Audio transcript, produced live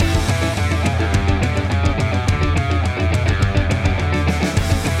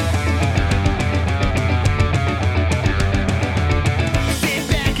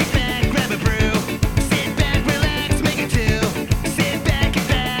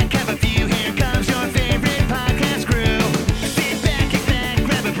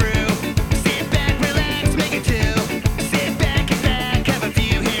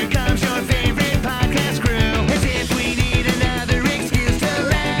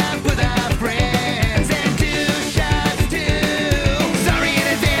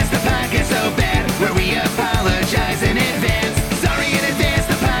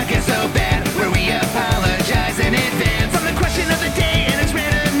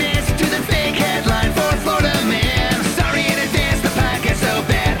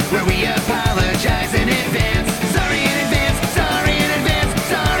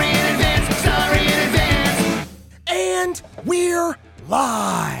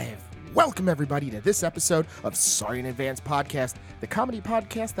Welcome, everybody, to this episode of Sorry in Advance Podcast, the comedy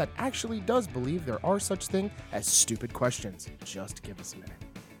podcast that actually does believe there are such things as stupid questions. Just give us a minute.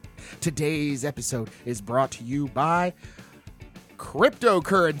 Today's episode is brought to you by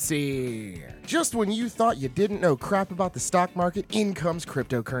cryptocurrency. Just when you thought you didn't know crap about the stock market, in comes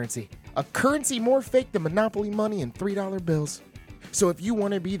cryptocurrency. A currency more fake than Monopoly money and $3 bills. So if you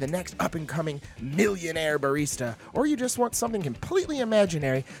want to be the next up-and-coming millionaire barista, or you just want something completely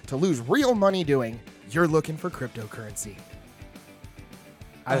imaginary to lose real money doing, you're looking for cryptocurrency.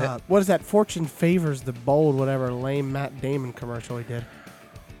 What is that? Fortune favors the bold, whatever lame Matt Damon commercial he did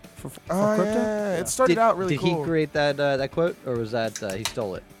for crypto. Yeah. It started out really cool. Did he create that quote, or was that he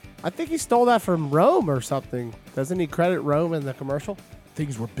stole it? I think he stole that from Rome or something. Doesn't he credit Rome in the commercial?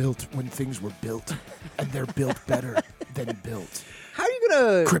 Things were built when things were built, and they're built better than built. How are you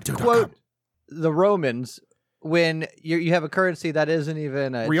gonna Crypto.com. quote the Romans when you have a currency that isn't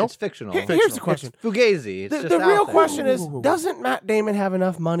even real? It's fictional. Here's the question. It's fugazi. It's The just real out there. question is, Ooh. doesn't Matt Damon have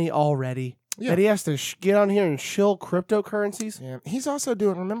enough money already Yeah. that he has to get on here and shill cryptocurrencies? Yeah, he's also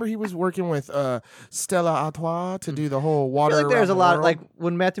doing. Remember, he was working with Stella Artois to do the whole I water. feel like there's a around the lot, world. like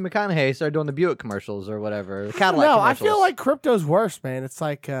when Matthew McConaughey started doing the Buick commercials or whatever, the Cadillac No, I commercials. feel like crypto's worse, man. It's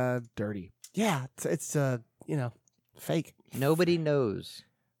like, dirty. yeah, it's fake. nobody knows.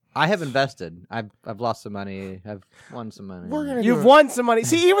 I have invested. I've lost some money. I've won some money. We're gonna. You've won some money.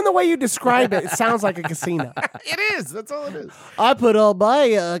 See, even the way you describe it, it sounds like a casino. It is. That's all it is. I put all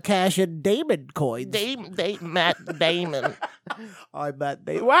my cash in Damon coins. Matt Damon. I bet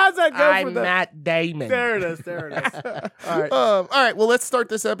they. Well, how's that go for I'm the? Matt Damon. There it is. There it is. All right. All right. Well, let's start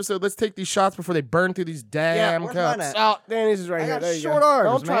this episode. Let's take these shots before they burn through these damn where's cups. mine at? Oh, Danny's is right I here. got There you short go. arms,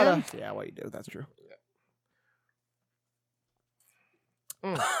 Don't try man. to. Yeah, what you do. That's true.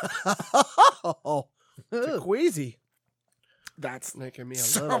 Oh, queasy. That's Making me a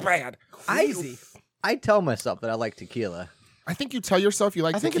so little bad. queasy. I tell myself that I like tequila. I think you tell yourself you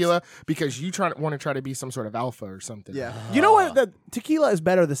like I think tequila because you want to try to be some sort of alpha or something. Yeah. You know what? The tequila is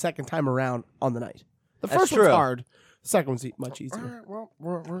better the second time around on the night. The That's first one's true. hard. The second one's much All easier. right. Well,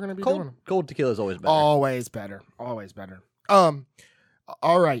 we're gonna be doing them. Cold tequila is always better. Always better. Always better.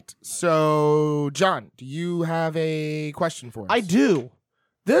 All right. So, John, do you have a question for us? I do.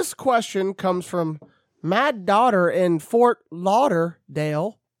 This question comes from Mad Daughter in Fort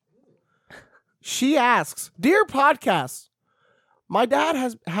Lauderdale. She asks, "Dear podcast, my dad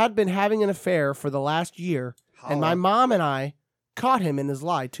had been having an affair for the last year, and my mom and I caught him in his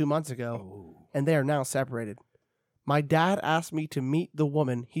lie 2 months ago, and they are now separated. My dad asked me to meet the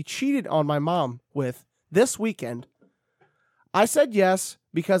woman he cheated on my mom with this weekend. I said yes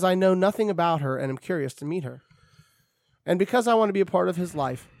because I know nothing about her and am curious to meet her. And because I want to be a part of his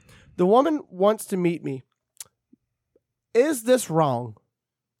life. The woman wants to meet me. Is this wrong?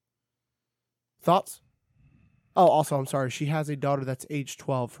 Thoughts? Oh, also, I'm sorry. She has a daughter that's age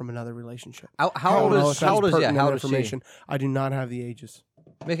 12 from another relationship. How old is How old is yeah? How old is she? I do not have the ages.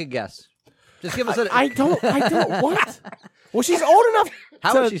 Make a guess. Just give us a. I don't. What? Well, she's old enough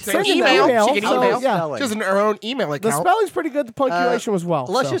How to would she send say an email? email. She can so, email. yeah. Spelling. She has her own email The account. spelling's pretty good. The punctuation was well.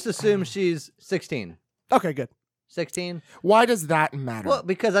 Let's so. just assume she's 16. Okay, good. 16? Why does that matter? Well,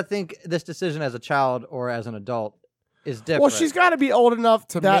 because I think this decision as a child or as an adult is different. Well, she's got to be old enough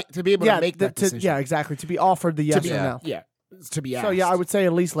to that, be able to make that to, decision. yeah, exactly. To be offered the yes to be, or no. yeah, to be asked. So yeah, I would say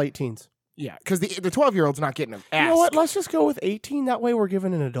at least late teens. Yeah, because the 12-year-old's not getting asked. You know what? Let's just go with 18. That way, we're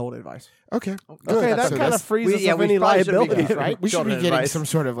giving an adult advice. Okay. Okay, that So kind of that's- frees us of any probably shouldn't be liabilities, giving right? We should be children getting advice. some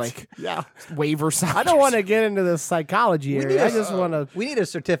sort of like Yeah. waiver sign. I don't want to get into the psychology We area. need I a- just want to. We need a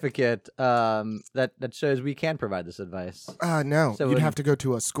certificate that shows we can provide this advice. No, So you'd when- have to go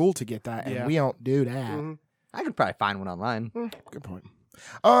to a school to get that, and Yeah. we don't do that. Mhm. I could probably find one online. Good point.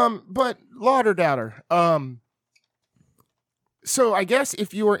 But Lauderdale, so I guess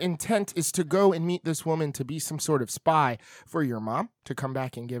if your intent is to go and meet this woman to be some sort of spy for your mom to come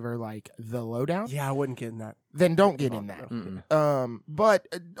back and give her like the lowdown, Yeah, I wouldn't get in that. then don't get in that. Mm-mm. But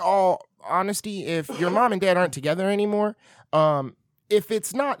all honesty, if your mom and dad aren't together anymore, if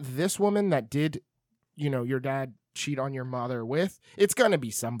it's not this woman that did, your dad cheat on your mother with, it's gonna be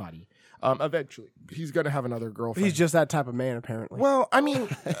somebody. Eventually, he's gonna have another girlfriend. He's just that type of man, apparently. Well, I mean,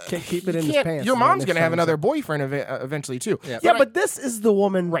 Can't keep it you in his can't- pants. Your man, mom's if gonna have someone another said- boyfriend eventually too. Yeah. Yeah, I- but this is the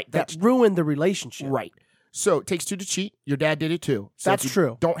woman Right, that that's- ruined the relationship. right. So it takes two to cheat. Your dad did it too. So That's if you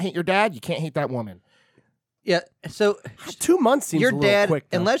true. Don't hate your dad. You can't hate that woman. Yeah. So 2 months seems your a little dad, quick.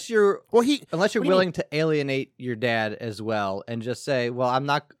 Though. unless you're Well, unless you're what do you willing to alienate your dad as well and just say, well,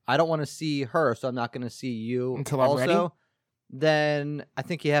 I don't want to see her, so I'm not going to see you Until I'm also. ready? then I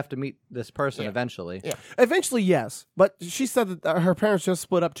think you have to meet this person eventually. Yeah. Eventually, yes. But she said that her parents just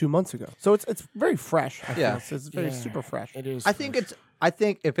split up 2 months ago, so it's very fresh. I Yeah. feel. It's very super fresh. It is. I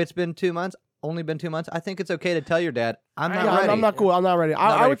think if it's been 2 months, only been 2 months, I think it's okay to tell your dad, I'm not Yeah, ready. I'm not cool. I'm not ready. Not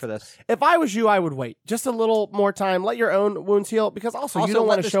I ready would, for this. If I was you, I would wait just a little more time. Let your own wounds heal, because also you don't let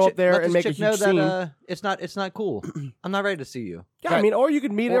want to this show chick- up there let and this make a chick know huge that, scene. it's not cool. I'm not ready to see you. Yeah, I mean, or you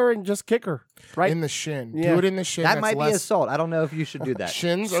could meet her and just kick her, right? in the shin. Yeah. Do it in the shin. That That's might be less, assault. I don't know if you should do that.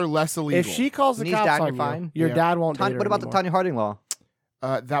 Shins are less illegal. If she calls the Knees cops down, on you're you, fine. your Yeah. dad won't date her What about the anymore. Tanya Harding law?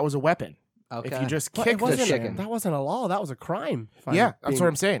 That was a weapon. Okay. If you just Well, kick it the wasn't. chicken. That wasn't a law. That was a crime. Yeah, that's what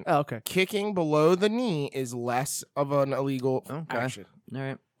I'm saying. Oh, okay. Kicking below the knee is less of an illegal Okay. action. All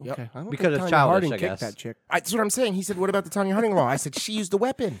right. Yep. Okay. I don't Because think it's Tanya childish, Harding I kicked guess. that chick. That's what I'm saying. He said, "What about the Tanya Harding law?" I said, "She used a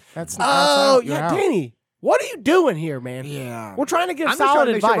weapon." That's Oh, out. You're yeah, out. Danny. What are you doing here, man? Yeah. We're trying to give I'm just trying solid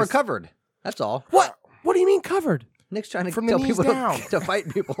to make advice. sure we're covered. That's all. What? What do you mean covered? Nick's trying to From the tell knees people down. to fight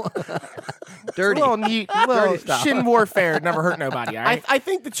people. Dirty. Little, little stuff. shin warfare never hurt nobody. All right. I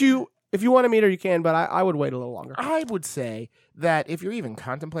think that if you want to meet her, you can, but I would wait a little longer. I would say that if you're even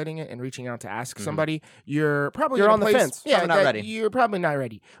contemplating it and reaching out to ask somebody, you're probably in on a the place- fence. Yeah, Probably not that ready. You're probably not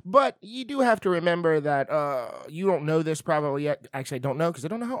ready. But you do have to remember that you don't know this probably yet. Actually, I don't know because I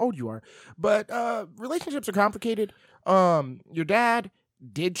don't know how old you are. But relationships are complicated. Your dad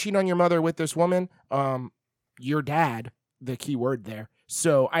did cheat on your mother with this woman. Your dad, the key word there.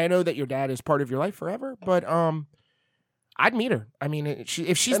 So I know that your dad is part of your life forever, but I'd meet her. I mean, if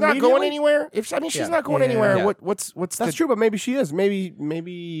she's not going Immediately? anywhere, she's Yeah. not going Yeah. anywhere. Yeah. What's That's true, but maybe she is. Maybe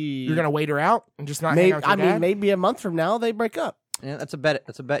You're gonna wait her out and just not hang out with your dad? maybe a month from now they break up. Yeah, that's a bet.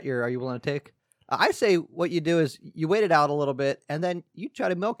 That's a bet. Are you willing to take? I say what you do is you wait it out a little bit and then you try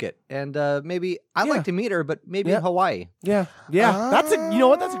to milk it. And maybe I'd Yeah. like to meet her, but maybe Yeah. in Hawaii. Yeah, that's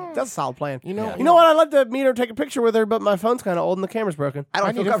a that's a solid plan. You know, You know what? I'd love to meet her, take a picture with her, but my phone's kind of old and the camera's broken. I don't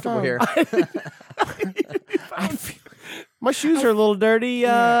I feel need a comfortable phone. here. I feel, My shoes are a little dirty.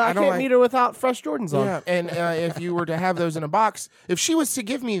 I I don't can't like- meet her without fresh Jordans on. yeah, and if you were to have those in a box, if she was to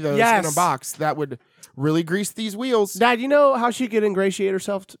give me those in Yes. a box, that would really grease these wheels. Dad, you know how she could ingratiate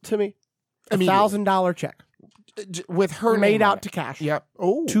herself to me? Immediately. $1,000 check With her made name on out it. to cash. Yep.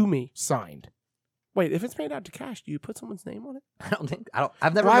 Oh, To me. signed. Wait, if it's made out to cash, do you put someone's name on it?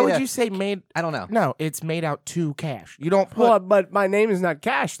 I've never. Why made would a- you say made? I don't know. No, it's made out to cash. You don't put. Well, but my name is not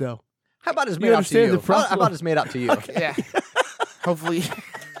cash, though. How about it's You made out to understand you? the problem? How about it's made out to you? yeah. Hopefully.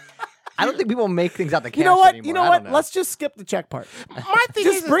 I don't think people make things out to cash You know what? anymore. You know I what? don't know. Let's just skip the check part. My thing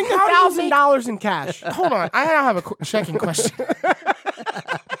Just is, bring how do you make- $1,000 in cash. Hold on, I have a checking question.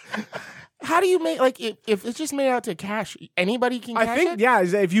 How do you make if it's just made out to cash? Anybody can. I cash think, it? yeah,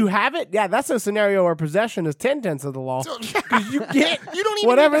 if you have it, yeah, that's a scenario where possession is 10/10 of the law. So, You get you don't even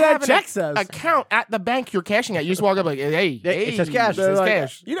whatever need to that have an check says. account at the bank you're cashing at. You just walk up like, hey, it says cash. It They're says like,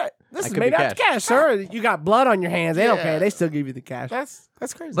 cash. You know, this That is could made be out to cash, sir. You got blood on your hands. They don't Yeah. care. They still give you the cash.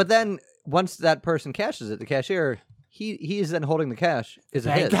 That's crazy. But then once that person cashes it, the cashier, he is then holding the cash. Is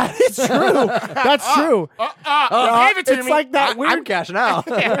it his? That is true. That's true. Give it to It's me. like that I'm weird cashing out.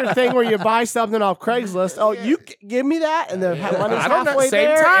 weird thing where you buy something off Craigslist. Oh, you give me that, and the money's I don't know. halfway Same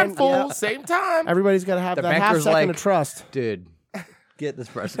there. time, and- fool. yeah. Same time. Everybody's got to have The that half banker's second like- of trust. Dude, get this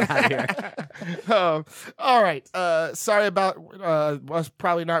person out of here. All right. Sorry about us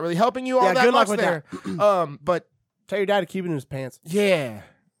probably not really helping you all Yeah, that good much luck with there. But Tell your dad to keep it in his pants. yeah,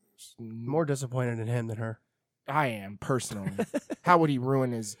 More disappointed in him than her. I am personally. How would he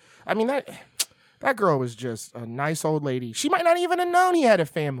ruin his? I mean that girl was just a nice old lady. She might not even have known he had a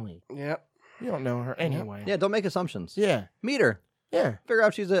family. Yep. You don't know her anyway. Yeah, don't make assumptions. Yeah. Meet her. Yeah. Figure out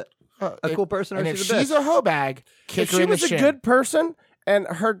if she's a cool person or And if she's a bitch. she's a hoe bag, kick If her she in the was a shin. good person and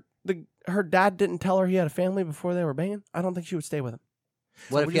her dad didn't tell her he had a family before they were banging, I don't think she would stay with him.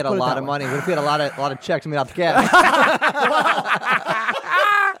 What if we he had just a put it lot that of way. money? What if he had a lot of checks made out the cash?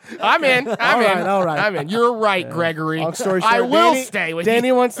 I'm in. All right. I'm in. You're right, Gregory. Long story short, I will Danny- stay with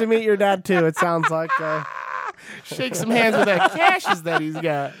Danny wants to meet your dad too. It sounds like. you. Shake some hands with that cashes that he's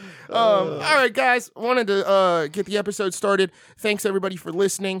got. All right, guys. Wanted to get the episode started. Thanks everybody for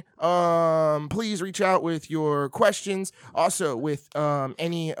listening. Please reach out with your questions. Also with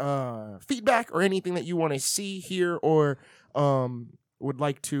any feedback or anything that you want to see here or would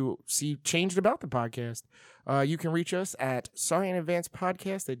like to see changed about the podcast. You can reach us at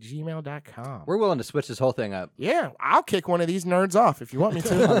sorryinadvancepodcast@gmail.com. We're willing to switch this whole thing up. Yeah, I'll kick one of these nerds off if you want me to.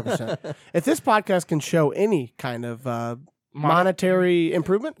 100%. If this podcast can show any kind of monetary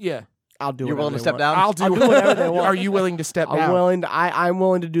improvement, Yeah. I'll do it. You're willing to they step want. down? I'll do whatever they want. Are you willing to step down? I'm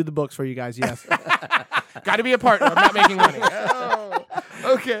willing to do the books for you guys. Yes. Got to be a partner. I'm not making money. Oh.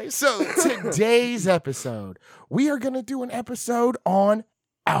 Okay, so today's episode, we are going to do an episode on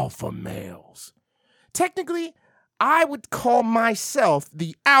alpha males. Technically, I would call myself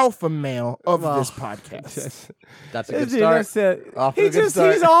the alpha male of this podcast. That's a good Dude, start. that's it. Off to a good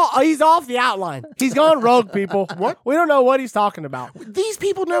start. He's off the outline. He's gone rogue, people. What? We don't know what he's talking about. These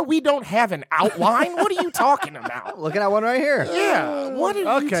people know we don't have an outline. What are you talking about? Looking at one right here. Yeah. What did you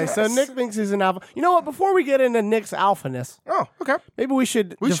Okay, so Nick thinks he's an alpha. You know what? Before we get into Nick's alphaness, Oh, okay. maybe we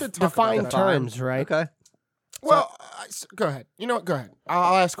should should talk define about that. terms, right? Okay. Well, go ahead. You know what? Go ahead.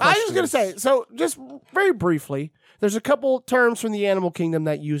 I'll ask I was questions. just going to say, so just very briefly, there's a couple terms from the animal kingdom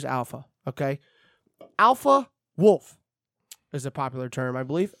that use alpha, okay? Alpha wolf is a popular term, I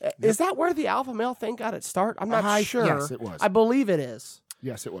believe. Is that where the alpha male thing got its start? I'm not sure. Yes, it was. I believe it is.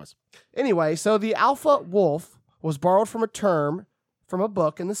 Yes, it was. Anyway, so the alpha wolf was borrowed from a term from a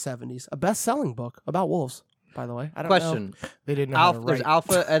book in the 70s, a best-selling book about wolves, by the way. I don't know. Question. They didn't know how to Alpha. There's write.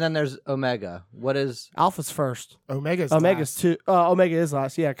 alpha, and then there's omega. What is? Alpha's first. Omega's Omega's last. two. Omega is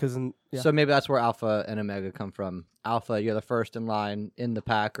last, yeah, because So maybe that's where alpha and omega come from. Alpha, you're the first in line in the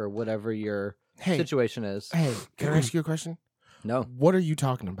pack, or whatever your Hey. situation is. Hey, can I ask you a question? No. What are you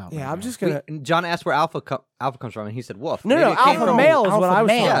talking about? yeah, right I'm now? just gonna. And John asked where alpha comes from, and he said wolf. No, Maybe no, it came alpha from- male is what alpha I was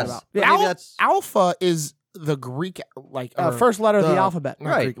male. talking Yes. about. But Yeah. maybe that's Alpha is the Greek, like First letter of the the- alphabet. not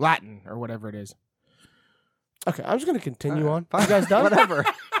Right. Greek, Latin or whatever it is. Okay, I'm just gonna continue on. Fine. You guys done? Whatever.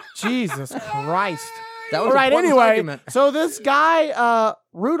 Jesus Christ. That was All a right, pointless anyway, argument. so this guy,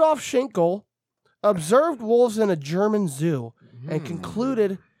 Rudolf Schinkel, observed wolves in a German zoo and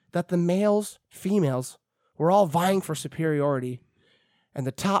concluded that the males, females, were all vying for superiority, and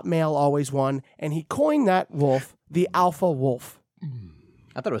the top male always won, and he coined that wolf the alpha wolf,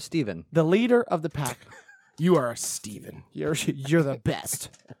 I thought it was Steven. the leader of the pack. You are a Steven. You're the best.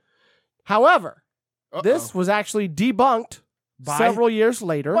 However, this was actually debunked By- several years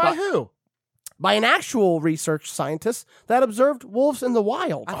later By who? by an actual research scientist that observed wolves in the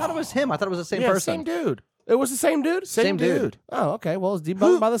wild. I thought it was him. I thought it was the same Yeah, person. same dude. It was the same dude? Same dude. Oh, okay. Well, it's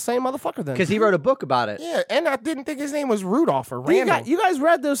debunked by the same motherfucker then. Because he wrote a book about it. Yeah, and I didn't think his name was Rudolph or You, Randall. you guys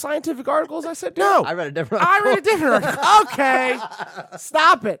read those scientific articles I said? No. I read a different. I read a different article. Okay.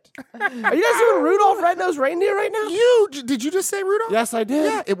 Stop it. Are you guys doing Rudolph Red-Nosed Reindeer right now? Did you just say Rudolph? Yes, I did.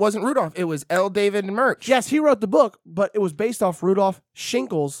 Yeah, it wasn't Rudolph. It was L. David Murch. Yes, he wrote the book, but it was based off Rudolph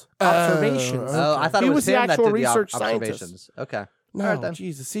Schinkel's observations. Oh, I thought He it was was the him that actual did the research observations. Okay. No, All right, then.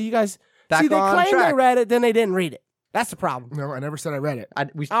 Jesus. See, you guys. Back see, they on claim they track. read it, then they didn't read it. That's the problem. No, I never said I read it.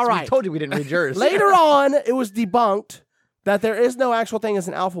 We All right. told you we didn't read yours. Later on, it was debunked that there is no actual thing as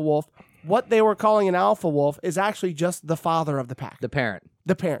an alpha wolf. What they were calling an alpha wolf is actually just the father of the pack, The parent.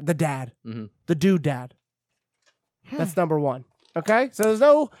 the parent, the dad, Mhm. the dude dad. That's number one. Okay, so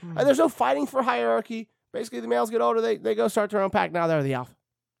there's no fighting for hierarchy. Basically, the males get older, they go start their own pack. Now they're the alpha,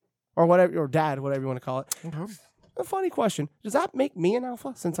 or whatever, or dad, whatever you want to call it. A funny question: does that make me an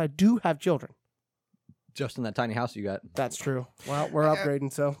alpha since I do have children? Just in that tiny house you got. That's true. Well, we're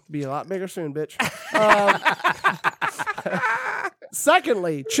upgrading, so be a lot bigger soon, bitch.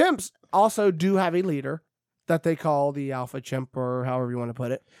 Secondly, chimps also do have a leader that they call the alpha chimp, or however you want to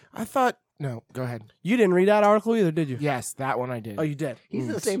put it. I thought. No, go ahead. You didn't read that article either, did you? Yes, that one I did. Oh, you did. He's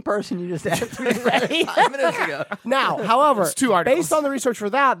the same person you just asked me 5 minutes ago. Now, however, It's two articles. based on the research for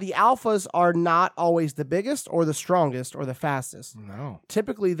that, the alphas are not always the biggest or the strongest or the fastest. No.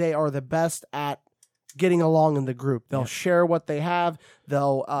 Typically, they are the best at getting along in the group. They'll share what they have.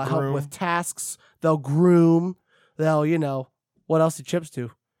 They'll help Groom. with tasks. They'll groom. They'll, what else do chimps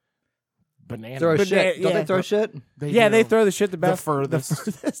do? Banana. Throw But shit. they- Don't yeah. they throw shit? Yeah, do. they throw the shit the best.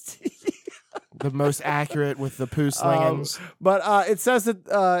 furthest. The most accurate with the poo slingings. But it says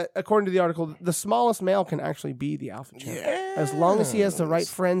that, according to the article, the smallest male can actually be the alpha chimp. As long as he has the right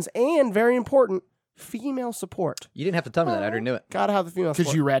friends and, very important, female support. You didn't have to tell me that. I already knew it. Gotta have the female Because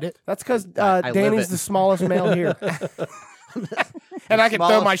support. you read it. That's because I live Danny's it. the smallest male here. And I can throw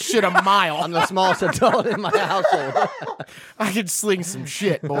Smallest- my shit a mile. I'm the smallest adult in my household. I can sling some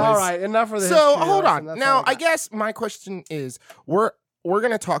shit, boys. All right, enough for the So history hold lesson. on. That's Now, all I guess my question is, we're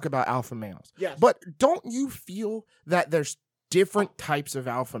going to talk about alpha males. Yes. But don't you feel that there's different types of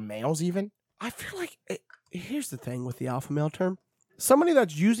alpha males even? I feel like here's the thing with the alpha male term. Somebody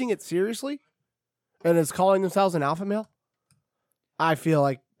that's using it seriously and is calling themselves an alpha male, I feel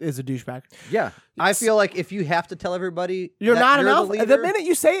like is a douchebag. Yeah. I feel like if you have to tell everybody You're that not an you're alpha. the The leader, minute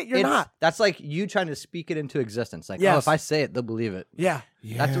you say it, you're it's- not. That's like you trying to speak it into existence. Like, Yes. oh, if I say it, they'll believe it. Yeah.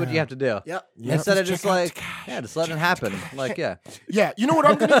 That's what you have to do. Yep. Instead of just Check out like, the cash. yeah, just letting it happen. Like, yeah. Yeah, you know what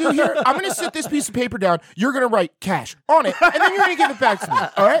I'm going to do here? I'm going to sit this piece of paper down. You're going to write cash on it, and then you're going to give it back to me.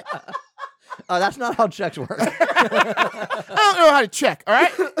 All right? That's not how checks work. I don't know how to check, all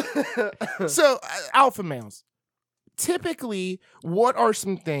right? So, alpha males. Typically, what are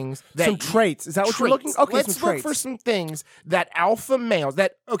some things that Some traits. Is that what you're looking? Okay, Let's some look traits. for some things that alpha males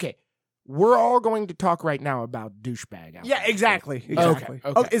okay, we're all going to talk right now about douchebag alpha. Yeah, exactly. Exactly.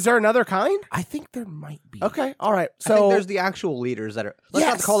 Okay. Oh, is there another kind? I think there might be. Okay. All right. I think So there's the actual leaders that are. Let's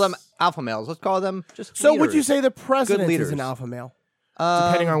not call them alpha males. Let's call them just. so would leaders. you say the president is leaders. an alpha male?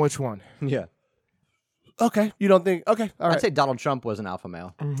 Depending on which one. Yeah, Okay. You don't think? Okay. All right. I'd say Donald Trump was an alpha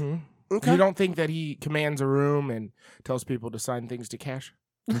male. Mm-hmm. Okay. You don't think that he commands a room and tells people to sign things to cash?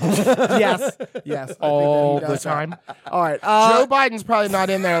 Yes. Yes. I think that he All the does that. time? All right. Joe Biden's probably not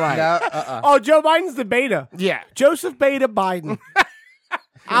in there like, Oh, Joe Biden's the beta. yeah. Joseph Beta Biden.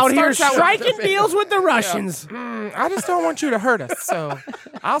 Out here starts out with striking deals with the Russians. I just don't want you to hurt us, so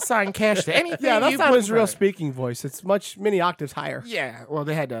I'll sign cash to anything. Yeah, that's you not put his in real front of me. speaking voice. It's many octaves higher. Yeah, well,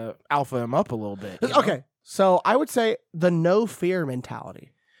 they had to alpha him up a little bit. you know? Okay, so I would say the no fear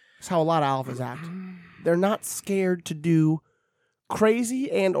mentality. That's how a lot of alphas act. They're not scared to do crazy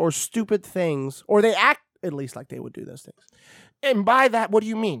and or stupid things, or they act at least like they would do those things. And by that, what do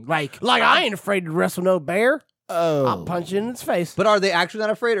you mean? Like I ain't afraid to wrestle no bear. oh, I'll punch it in its face. But are they actually not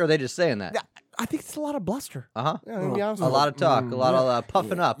afraid, or are they just saying that? I think it's a lot of bluster. Uh huh. Yeah, to be honest A with lot you. of talk, a lot of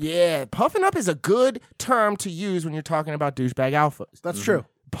puffing up. Yeah, puffing up is a good term to use when you're talking about douchebag alphas. That's true.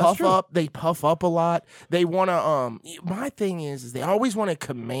 Puff true. up, they puff up a lot. They want to. My thing is they always want to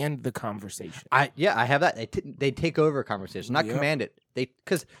command the conversation. I have that. They take over a conversation, not Yep. command it.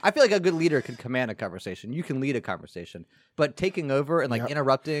 Because I feel like a good leader can command a conversation. You can lead a conversation, but taking over and like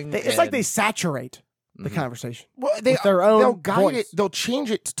interrupting. It's like they saturate the conversation. Well, With their own they'll guide voice. it. They'll change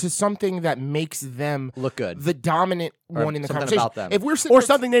it to something that makes them look good. the dominant Or one in the something conversation. about them. If we're sitting Or there-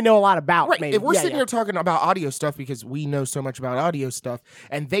 something they know a lot about. Right. Maybe. If we're Yeah, sitting yeah. here talking about audio stuff because we know so much about audio stuff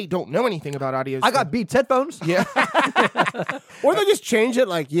and they don't know anything about audio I stuff. got Beats headphones. Yeah. Or they just change it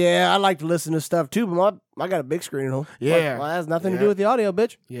like, yeah, I like to listen to stuff too, but I got a big screen at home. Yeah. Well, that has nothing to Yeah. do with the audio,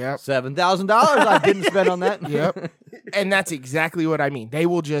 bitch. Yep. $7,000 I didn't spend on that. Yep. And that's exactly what I mean. They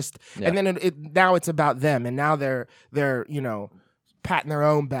will just, and then now it's about them, and now they're patting their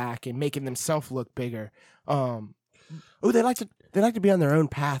own back and making themselves look bigger. Oh, they like to be on their own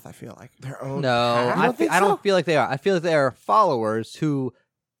path, I feel like. Their own. No, path. don't think I so? don't feel like they are. I feel like they are followers who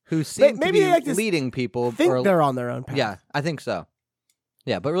seem maybe to they be like to leading people. Think or, they're on their own path. yeah, I think so.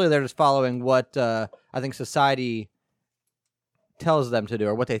 Yeah, but really they're just following what I think society tells them to do,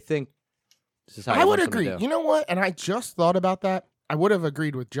 or what they think society. I would wants them to agree. do. You know what? And I just thought about that. I would have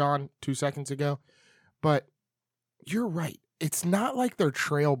agreed with John 2 seconds ago, but you're right. It's not like they're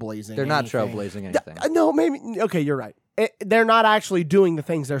trailblazing. They're not anything. trailblazing anything. No, maybe. Okay, you're right. They're not actually doing the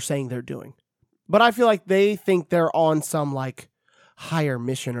things they're saying they're doing. But I feel like they think they're on some like higher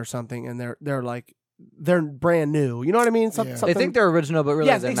mission or something, and they're brand new. You know what I mean? Yeah. They Something- think they're original, but really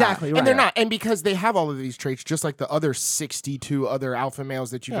Yes, they're exactly. not. Right. And they're not. And because they have all of these traits, just like the other 62 other alpha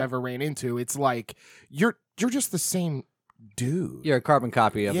males that you've Yeah. ever ran into, it's like you're just the same dude. You're a carbon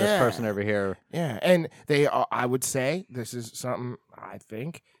copy of this Yeah. person over here. Yeah, and they are, I would say this is something I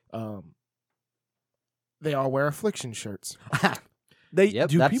think they all wear affliction shirts. Yep,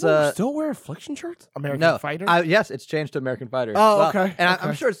 do that's, people still wear affliction shirts? American No, Fighter. yes, it's changed to American Fighter. Oh, Well, okay, And okay.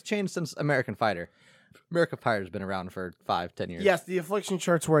 I'm sure it's changed since American Fighter. American Fighter's been around for 5-10 years. Yes, the affliction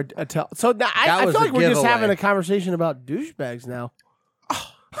shirts were a tell. So now, I That feel was like a we're just giveaway. having a conversation about douchebags now.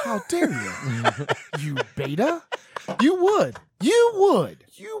 How dare you? You beta? You would.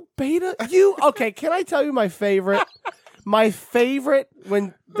 You beta? You okay? Can I tell you my favorite? My favorite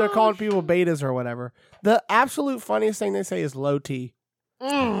when they're calling people betas or whatever. The absolute funniest thing they say is low T.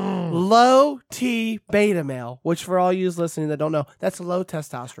 Low T beta male, which for all you listening that don't know, that's low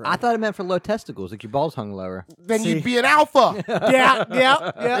testosterone. I thought it meant for low testicles, like your balls hung lower. Then See. you'd be an alpha. yeah.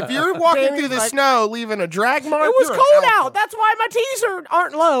 If you're walking Danny's through the like, snow, leaving a drag mark, it was you're an cold alpha. out. That's why my T's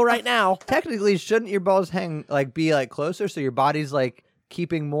aren't low right now. Technically, shouldn't your balls hang be closer so your body's like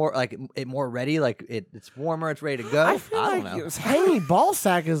keeping more it more ready, like it's warmer, it's ready to go? I feel don't like know. hanging ball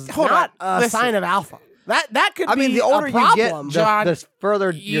sack is Hold not on. a Listen. sign of alpha. That could I be mean, the older a you problem. get, John, the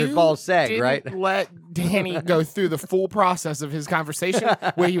further your You balls sag, didn't right? Let Danny go through the full process of his conversation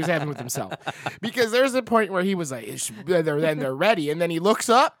where he was having with himself, because there's a point where he was like, they're ready, and then he looks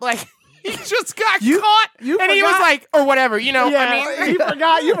up like he just got caught, and he was forgot- like, or whatever, I mean, you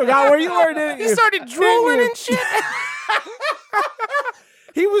forgot where you were. Didn't he you? started drooling you? and shit.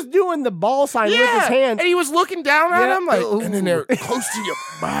 He was doing the ball sign with his hand. and he was looking down at Yeah. him like, and then they're close to your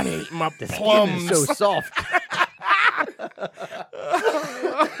body, my plums. So soft.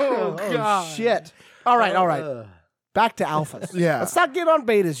 Oh God. Shit. All right. back to alphas. Yeah. Let's not get on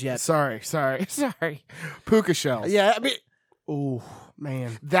betas yet. Sorry. Puka shells. Yeah, I mean, ooh,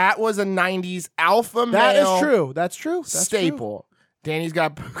 man. That was a 90s alpha That is male true. That's true. That's staple. Danny's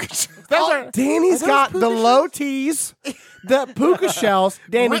got puka shells. Danny's are those got the puka low tees, the puka shells.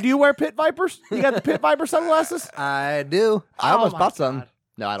 Danny, do you wear pit vipers? You got the pit viper sunglasses? I do. I Oh almost my bought some. God.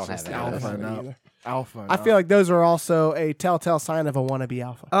 No, I don't have any. of those. alpha, no. Alpha. I feel like those are also a telltale sign of a wannabe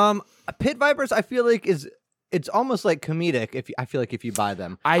alpha. Pit vipers, I feel like it's almost like comedic. I feel like if you buy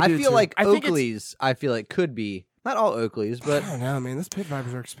them, I do feel too. like I think Oakleys. I feel like could be not all Oakleys, but I don't know, man. Those pit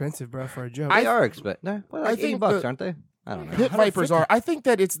vipers are expensive, bro, for a joke. they are expensive. No, well, like I think $80, the- aren't they? I don't know. Pit vipers are. I think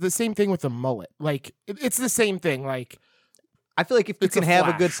that it's the same thing with the mullet. Like it's the same thing. Like I feel like if you It's can a have a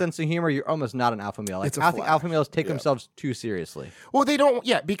flash. good sense of humor, you're almost not an alpha male. Like It's a I think flash. alpha males take themselves too seriously. well, they don't.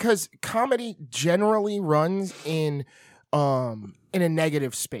 Yeah, because comedy generally runs in a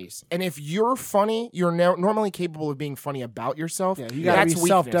negative space, and if you're funny, you're normally capable of being funny about yourself. Yeah, you gotta That's be weakness.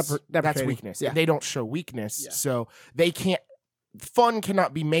 self-deprecating. That's weakness. Yeah. They don't show weakness, so they can't. Fun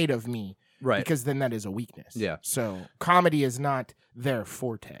cannot be made of me. Right. Because then that is a weakness. Yeah. So comedy is not their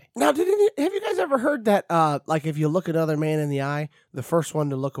forte. Now, have you guys ever heard that, like, if you look another man in the eye, the first one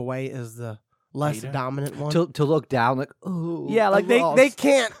to look away is the less Beta? dominant one? To look down, like oh Yeah, like I lost. they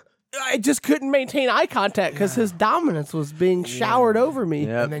can't. I just couldn't maintain eye contact because his dominance was being showered over me.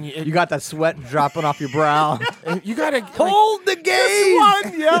 Yep. And then you got that sweat dropping off your brow. And you gotta Hold the gaze.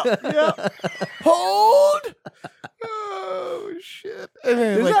 One, yeah. hold. Oh shit! And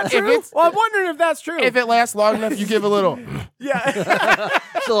then, Is like, that if true? it's- Well, I'm wondering if that's true. if it lasts long enough, you give a little. yeah.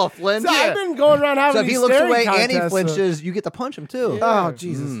 Still a flinch. So I've been going around having So if he these looks staring away and he contests, flinches, you get to punch him too. Oh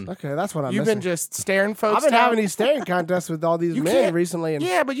Jesus! Okay, that's what I'm. You've missing. been just staring folks. I've been down. having these staring contests with all these You men can't- recently, and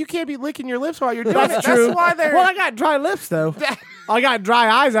Yeah, but you can't be licking your lips while you're doing that's it. true. That's why they're. Well, I got dry lips though. I got dry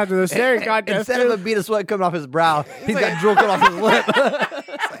eyes after the staring contest. Instead of a bead of sweat coming off his brow, he's got drool coming off his lip.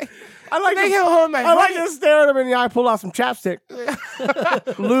 I like they to, go home. Like, I like to stare at him in the eye, pull out some chapstick,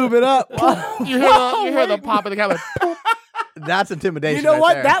 lube it up. You hear the pop of the camera. That's intimidation. You know right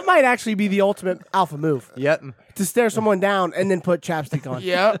what? there. That might actually be the ultimate alpha move. Yep. To stare someone down and then put chapstick on.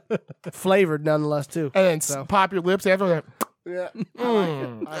 Yeah, Flavored nonetheless too. and then pop your lips after that. Yeah.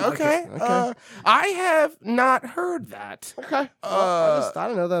 Okay. I have not heard that. Okay. I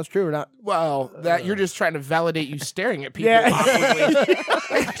don't know if that was true or not. Well, that you're just trying to validate you staring at people. Yeah. awkwardly.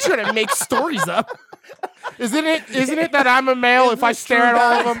 You're trying to make stories up. Isn't it that I'm a male if I stare at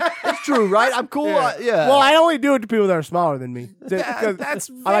all of them? It's true, right? I'm cool. Yeah. Well, I only do it to people that are smaller than me. Because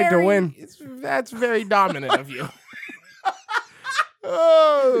That's I like to win. That's very dominant of you.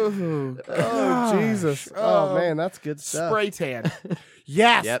 Oh, Jesus. Oh, man, that's good stuff. spray tan.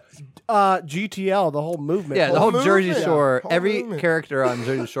 Yes. Yep. GTL, the whole movement. Yeah, the whole movement. Jersey Yeah, Shore, whole every movement. character on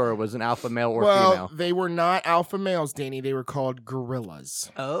Jersey Shore was an alpha male or Well, female. they were not alpha males, Danny. They were called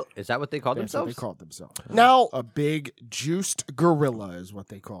gorillas. Oh, is that what they called That's what they themselves? called themselves. Now, A big juiced gorilla is what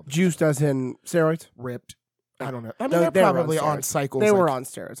they called them. juiced as in steroids? Ripped. I don't know. I mean, No, they're they were on probably on steroids. cycles. They like- were on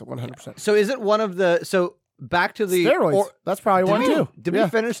steroids at 100%. So is it one of the back to the Steroids. That's probably one, too. Did Yeah. we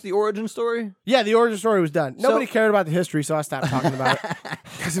finish the origin story? Yeah, the origin story was done. Nobody cared about the history, so I stopped talking about it.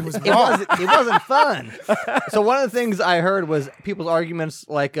 because it was It wrong. wasn't fun. So one of the things I heard was people's arguments,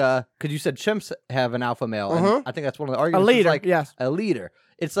 like, because you said chimps have an alpha male, and I think that's one of the arguments. leader, It's like, yes. a leader.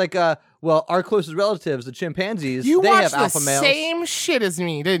 It's like, well, our closest relatives, the chimpanzees, You they watched have the alpha males. same shit as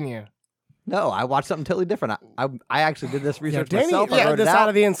me, didn't you? No, I watched something totally different. I actually did this Yeah, research Danny myself. I read wrote this it out out.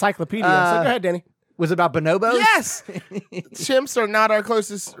 of the encyclopedia. So go ahead, Danny. Was it about bonobos? Yes. Chimps are not our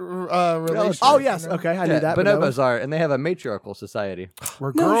closest relation. Oh, yes. Okay, I knew Yeah, that. bonobos are, and they have a matriarchal society.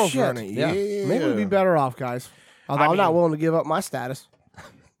 We're No girls shit. running. Yeah. Yeah. Maybe we'd be better off, guys. Although I'm not willing to give up my status.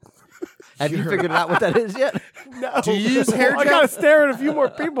 Have you figured out what that is yet? No. Do you use hair I gel? gotta stare at a few more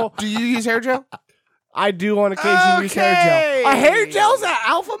people. Do you use hair gel? I do on occasion use hair Okay. gel. A hair gel's an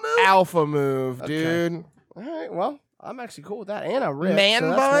alpha move? Alpha move, dude. All right, well, I'm actually cool with that. And I rip. Man so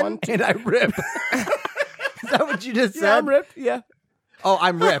that's bun? 1, 2. And I rip. Is that what you just Yeah, said? I'm ripped. Yeah. Oh,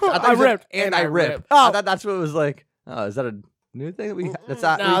 I'm ripped. I, thought I you said, ripped. and I rip. Oh. I thought that's what it was like. Oh, is that a new thing that we? That's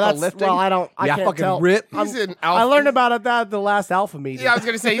not No, what you call that's lifting. well. I don't. I yeah, can't fucking tell. rip. He's an I alpha. learned about it at the last alpha meeting. Yeah, I was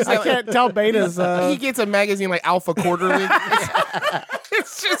gonna say. He's I can't tell betas. He gets a magazine like Alpha Quarterly.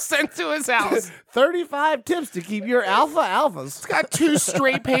 It's just sent to his house. 35 tips to keep your alphas. It's got 2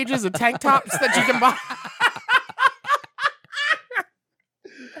 straight pages of tank tops that you can buy.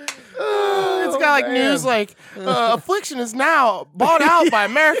 It's got like news like Affliction is now bought out by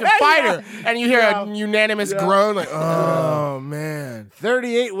American Fighter, and you hear a unanimous groan like, "Oh man,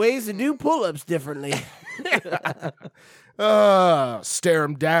 38 ways to do pull-ups differently. stare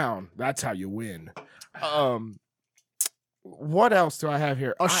him down. That's how you win." What else do I have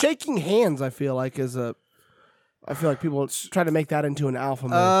here? Shaking hands, I feel like people try to make that into an alpha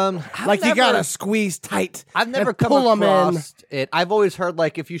move. You gotta squeeze tight. I've never and come pull 'em in. across it. I've always heard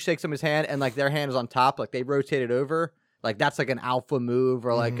like if you shake somebody's hand and like their hand is on top, like they rotate it over, like that's like an alpha move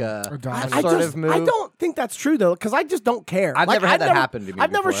or like a dominant. assertive move. I don't think that's true though, because I just don't care. I've never had that happen to me.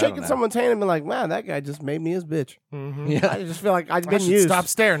 I've never before. I don't shaken know. someone's hand and been like, man, that guy just made me his bitch. Yeah. I just feel like I've I been should used. stop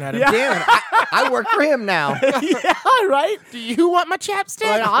staring at him. Yeah. Damn it! I work for him now. Yeah, right. Do you want my chapstick?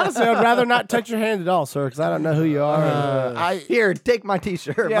 Like, honestly, I'd rather not touch your hand at all, sir, because I don't know who you are. Here, take my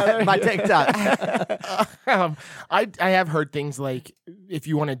T-shirt, Yeah, my TikTok. I have heard things like if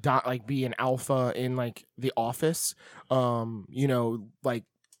you want to like be an alpha in like the office, like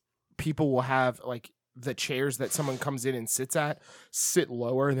people will have like the chairs that someone comes in and sits at sit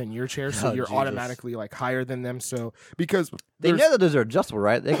lower than your chair, so Oh, you're Jesus. automatically like higher than them. So because They there's- know that those are adjustable,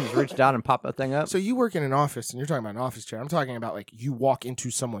 right? They can just reach down and pop that thing up. so you work in an office and you're talking about an office chair. I'm talking about like you walk into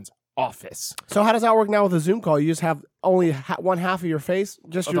someone's office. So how does that work now with a Zoom call? You just have only one half of your face,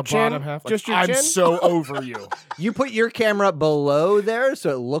 just Of your the chin, bottom half. just your I'm chin. so over you. You put your camera up below there,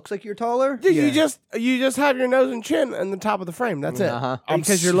 so it looks like you're taller. Dude, you just have your nose and chin in the top of the frame. That's it. Uh-huh.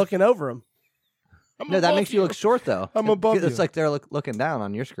 Because you're looking over them. No, that makes you look short, though. I'm above It's you. like they're looking down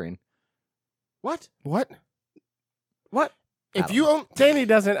on your screen. What? What? If don't you own, Danny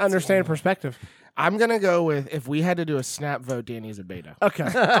doesn't understand perspective. I'm gonna go with if we had to do a snap vote, Danny's a beta. Okay.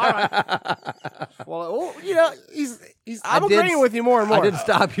 All right. Well, he's. I'm I did agreeing with you more and more. I did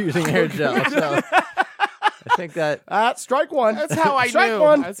stop using hair gel, so I think that Strike one. That's how I Strike knew.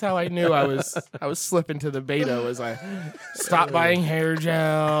 one. That's how I knew I was slipping to the beta. Was I stopped buying hair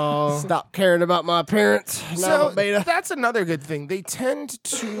gel? Stop caring about my appearance. Now So I'm a beta. that's another good thing. They tend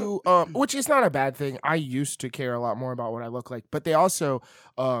to, which is not a bad thing. I used to care a lot more about what I look like, but they also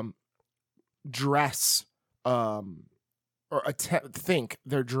dress or think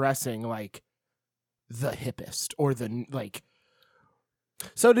they're dressing like the hippest or the like.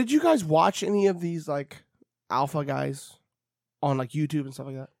 So did you guys watch any of these like alpha guys on like YouTube and stuff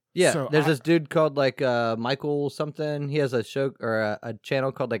like that? yeah. So There's I- this dude called like Michael something. He has a show or a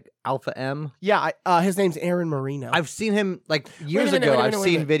channel called like Alpha M. Yeah, his name's Aaron Marino. I've seen him like years minute, ago. wait a I've minute,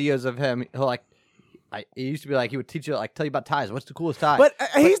 wait a seen videos of him. He'll like. It used to be like he would teach you like tell you about ties. What's the coolest tie? but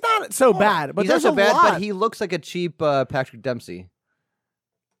he's not so bad. But he's not there's so a bad, lot. but he looks like a cheap Patrick Dempsey.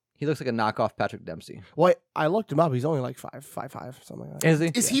 He looks like a knockoff Patrick Dempsey. Well, I looked him up. He's only like 5'5", something like that. Is he?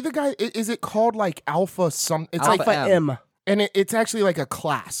 Is he the guy? Is it called like Alpha? It's Alpha like, M. M. and it's actually like a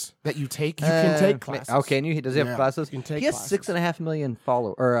class that you take. You can take classes. Oh, can you? Does he have Yeah, classes? you can take he has classes. 6.5 million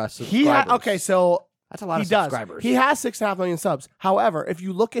followers or subscribers. He okay, so That's a lot he of does. subscribers. He has 6.5 million subs. However, if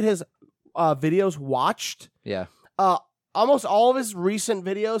you look at his videos watched, Yeah. almost all of his recent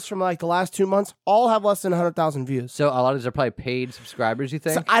videos from like the last 2 months all have less than 100,000 views. So a lot of these are probably paid subscribers, you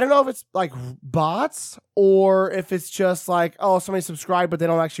think? So I don't know if it's like bots or if it's just like, oh, somebody subscribed, but they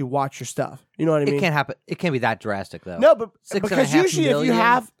don't actually watch your stuff. You know what I mean? It can't happen. It can't be that drastic, though. No, but 6.5 because usually if you million?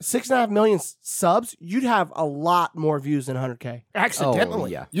 have 6.5 million subs, you'd have a lot more views than 100K.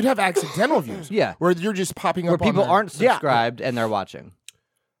 Accidentally, yeah. You'd have accidental views. Yeah. Where you're just popping Where up on people the- aren't Yeah. subscribed and they're watching.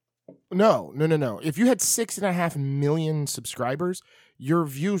 No. If you had 6.5 million subscribers, your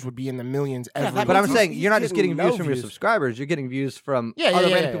views would be in the millions every. that But I'm means saying he's you're not just getting getting no views from your views. subscribers. You're getting views from yeah, other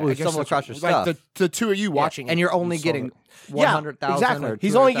yeah, random people I who guess stumble that's across your like stuff. the two of you watching, and it, you're only you saw getting it. 100,000 exactly. or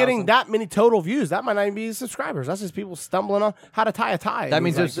He's only 200,000. getting that many total views. That might not even be his subscribers. That's just people stumbling on how to tie a tie. That And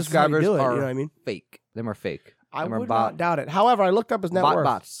means he's those like, this is how you subscribers do it, are you know what I mean? fake. Them are fake. I Them are would not bot doubt it. However, I looked up his net worth.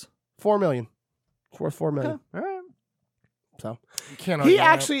 bots. 4 million. It's worth 4 million. All right. So You can't he argue that.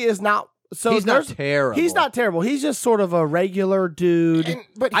 actually is not. So He's not there's- terrible. He's not terrible. He's just sort of a regular dude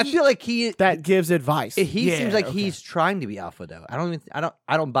But I feel like he that gives advice. he Yeah, seems like okay. he's trying to be alpha though. I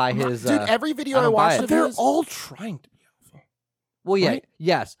don't buy his dude, every video I I don't buy watched it. of They're his, all trying to be alpha. well yeah, right?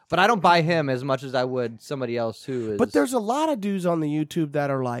 yes, but I don't buy him as much as I would somebody else who is But there's a lot of dudes on the YouTube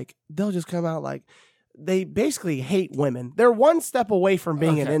that are like, they'll just come out like, they basically hate women. They're one step away from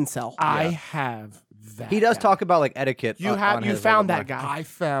being Okay. an incel. I have that. he does guy. talk about like etiquette. You on have you his found level that more. guy. I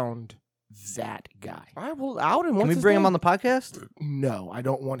found that guy. I will out him. Can we bring him on the podcast? No, I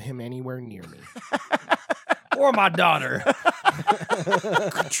don't want him anywhere near me. Or my daughter.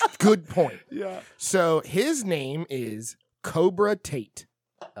 Good point. Yeah. So his name is Cobra Tate.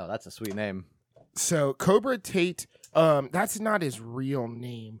 Oh, that's a sweet name. So Cobra Tate, that's not his real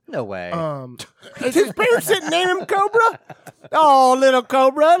name. No way. His parents didn't name him Cobra. Oh, little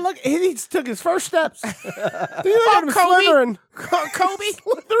Cobra! Look, he took his first steps. He look at him Kobe. slithering. Kobe. His real name,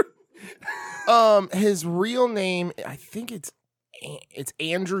 I think it's Andrew Tate. He is. His parents didn't name him Cobra. Oh, little Cobra! Look, he took his first steps. He look at him slithering. His real name, I think it's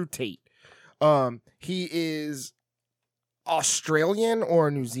Andrew Tate. He is Australian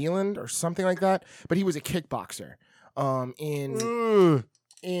or New Zealand or something like that, but he was a kickboxer.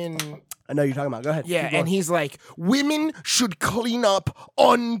 In I know you're talking about. Go ahead. yeah, Keep going. and he's like, women should clean up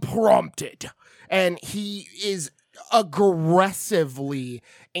unprompted. And he is aggressively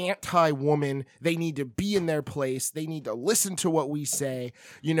anti-woman. They need to be in their place. They need to listen to what we say.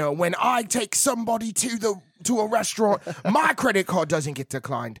 You know, when I take somebody to a restaurant, my credit card doesn't get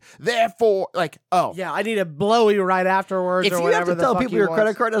declined. Therefore, like, oh, Yeah, I need to blow you right afterwards If or you whatever have to the tell fuck people he your wants.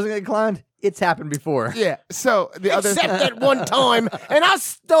 credit card doesn't get declined, it's happened before. yeah. So the other Except that one time, and I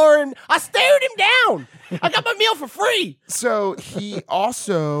stared him down. I got my meal for free. So he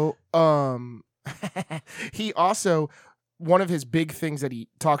also one of his big things that he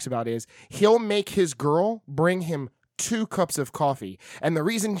talks about is he'll make his girl bring him 2 cups of coffee. And the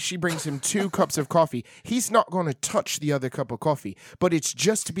reason she brings him 2 cups of coffee, he's not going to touch the other cup of coffee, but it's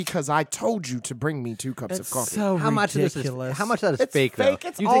just because I told you to bring me 2 cups of coffee. so How much of ridiculous. that is It's fake, fake. though?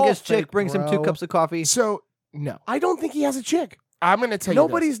 It's You think all his chick fake, brings him 2 bro. cups of coffee? So, no. I don't think he has a chick. I'm going to tell you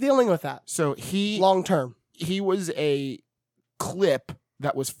Nobody's dealing with that this. So he long term. was a clip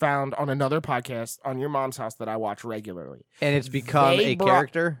that was found on another podcast on Your Mom's House that I watch regularly. And it's become They a brought-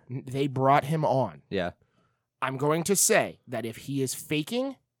 character? They brought him on. Yeah. I'm going to say that if he is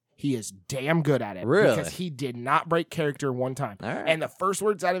faking, he is damn good at it. Really? Because he did not break character one time. All right. And the first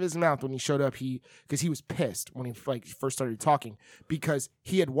words out of his mouth when he showed up, because he was pissed when he first started talking, because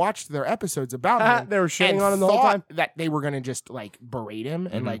he had watched their episodes about him. They were shitting and on him the whole thought time. that they were gonna just like berate him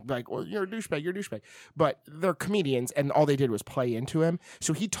and Mhm. like, well, you're a douchebag. But they're comedians, and all they did was play into him.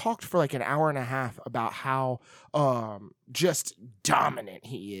 So he talked for like an hour and a half about how just dominant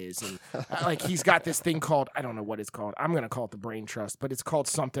he is, and like he's got this thing called, I don't know what it's called. I'm gonna call it the brain trust, but it's called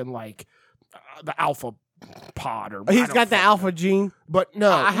something like the alpha pod or He's got the alpha gene. But no,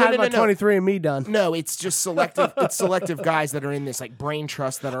 I had no, my no. 23andMe done. No, it's just selective. It's selective guys that are in this like brain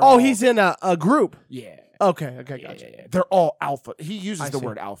trust that are. Oh, all- he's in a group. yeah. Okay, Yeah, gotcha. yeah. They're all alpha. He uses I the see.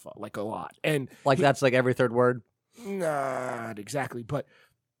 word alpha like a lot, and Like that's like every third word? not exactly, but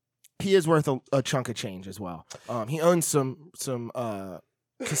he is worth a chunk of change as well. He owns some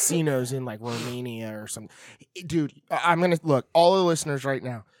casinos in like Romania or something. Dude, I'm gonna look all the listeners right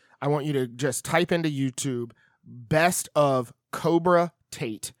now. I want you to just type into YouTube "best of Cobra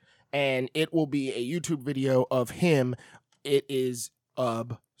Tate," and it will be a YouTube video of him. It is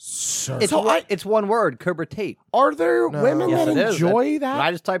absurd. It's one word, Cobra Tate. Are there No. women Yes, that it is. enjoy When that?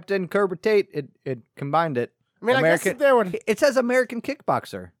 I just typed in Cobra Tate, it combined it. I mean, I guess that there would. It says American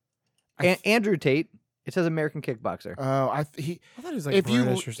kickboxer. Andrew Tate. It says American kickboxer. Oh, I thought he was like if you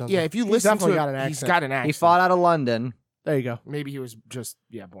British or something. if you He's listen to definitely it, got an he's accent. got an accent. He fought out of London. There you go. Maybe he was just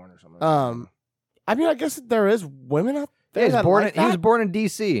born or something. I mean, I guess there is women out there. Yeah, he that was born. like He was that. born in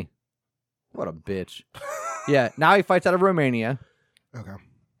D.C. What a bitch. Yeah. Now he fights out of Romania. Okay,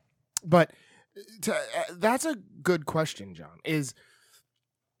 but that's a good question, John.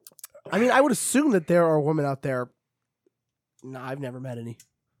 I mean, I would assume that there are women out there. No, I've never met any.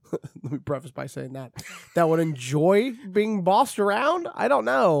 Let me preface by saying that would enjoy being bossed around. I don't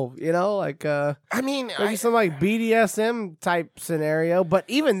know, like I mean, maybe some like BDSM type scenario. But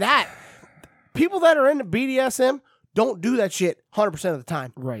even that, people that are into BDSM don't do that shit 100% of the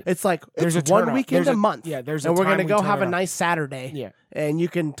time. right. It's like There's it's a one turn-up. weekend There's a month. Yeah, there's and a we're time gonna we go turn have it a up. nice Saturday. Yeah, And you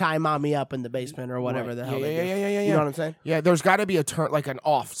can tie mommy up in the basement or whatever Right. the hell Yeah, they yeah, do. yeah, yeah, You yeah. know what I'm saying? yeah. There's got to be a turn, like an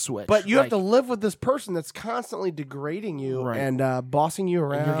off switch. But you have like, to live with this person that's constantly degrading you Right. and bossing you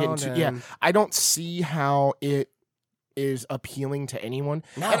and around. you're getting to, yeah. I don't see how it is appealing to anyone.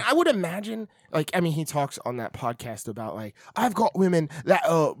 No. And I would imagine, like, I mean, he talks on that podcast about like, I've got women that,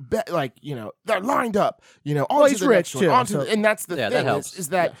 they're lined up, on Well, to he's the rich, next one, too, onto so- the- and that's the Yeah, thing that helps. is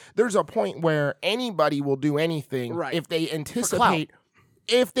that there's a point where anybody will do anything Right. if they anticipate.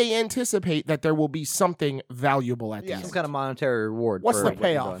 If they anticipate that there will be something valuable at the Yeah. end. Some kind of monetary reward. What's for the what you're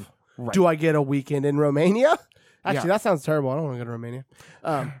payoff? doing. Right. Do I get a weekend in Romania? Actually, Yeah. that sounds terrible. I don't want to go to Romania.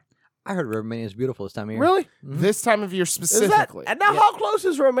 I heard Romania is beautiful this time of year. Really? This time of year Is that? specifically. And now, how close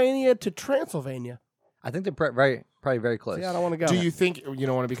is Romania to Transylvania? I think they're probably very close. See, I don't want to go. Do you think you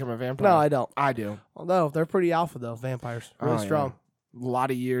don't want to become a vampire? No, I don't. I do. Although they're pretty alpha though, vampires, really Oh, yeah. strong. A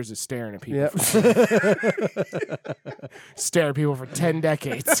lot of years of staring at people. Yep. Stare at people for 10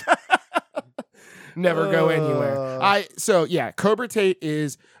 decades. Never go anywhere. So Cobra Tate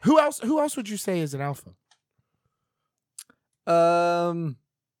is who else would you say is an alpha?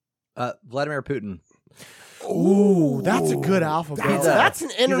 Vladimir Putin. Ooh, that's a good alpha, bro. That's That's an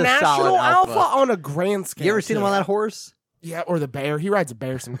solid international alpha. alpha on a grand scale. You ever seen him too. on that horse? Yeah, or the bear. He rides a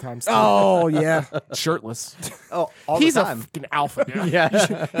bear sometimes. Too. Oh yeah. Shirtless. Oh, all He's the a time. fucking alpha, dude. Yeah.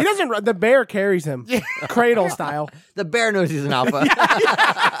 He doesn't. The bear carries him, cradle style. The bear knows he's an alpha.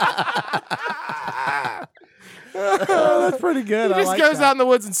 Oh, that's pretty good. He just goes out in the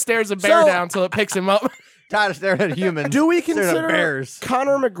woods and stares a bear So- down until it picks him up. Tired of staring at humans. Do we staring at consider bears?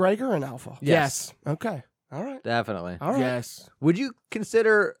 Conor McGregor an alpha? Yes. Okay. All right. Definitely. All right. Yes. Would you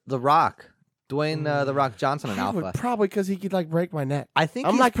consider The Rock, Dwayne The Rock Johnson, an I would alpha? probably because he could like break my neck. I think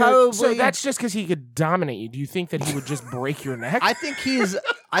I'm he's like, probably. So that's just because he could dominate you. Do you think that he would just break your neck? I think he's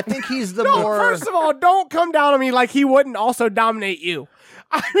the No, more. first of all, don't come down on me like he wouldn't also dominate you.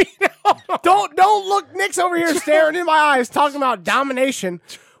 I mean, Don't look. Nick's over here staring in my eyes, talking about domination,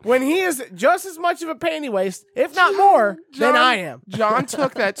 when he is just as much of a panty waist, if not more, than I am. John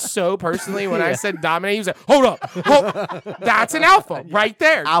took that so personally when I said dominate. He was like, hold up. That's an alpha right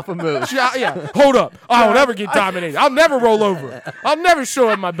there. Alpha move. Yeah, hold up. I'll never get dominated. I'll never roll over. I'll never show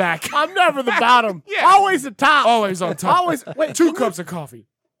him my back. I'm never the bottom. Yeah. Always the top. Always on top. Always. Wait. 2 cups of coffee.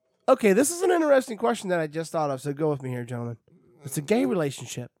 Okay, this is an interesting question that I just thought of. So go with me here, gentlemen. It's a gay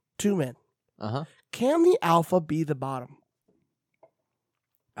relationship. 2 men. Uh-huh. Can the alpha be the bottom?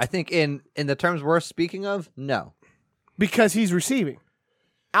 I think in the terms we're speaking of, no. Because he's receiving.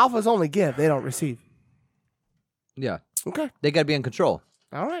 Alphas only give; they don't receive. Yeah. Okay. They got to be in control.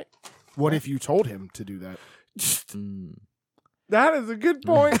 All right. What if you told him to do that? That is a good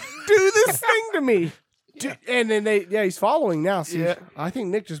point. Do this thing to me. And then he's following now. See, Yeah. I think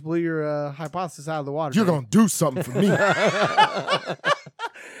Nick just blew your hypothesis out of the water. You're going to do something for me.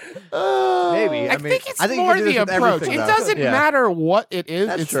 Maybe. I mean, think it's I think you more can do the this with approach. everything, It though. doesn't Yeah. matter what it is.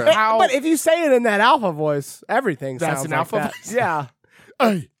 That's It's true. how. But if you say it in that alpha voice, everything That's sounds an like alpha that. voice? Yeah.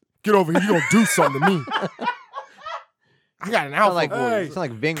 Hey, get over here. You're going to do something to me. I got an alpha Sound like, voice. sound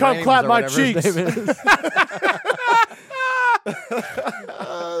like Ving Come Rhames clap or my whatever his cheeks. name is.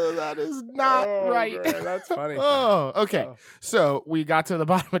 That is not right. That's funny. Oh, okay. So we got to the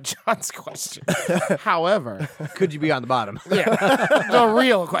bottom of John's question. However, Could you be on the bottom? yeah, the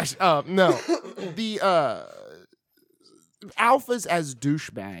real question. No, the alphas as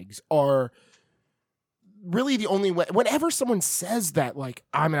douchebags are really the only way. Whenever someone says that, like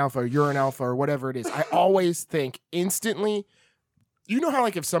I'm an alpha, or you're an alpha, or whatever it is, I always think instantly. You know how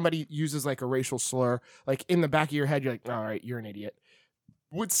like if somebody uses like a racial slur, like in the back of your head, you're like, all right, you're an idiot.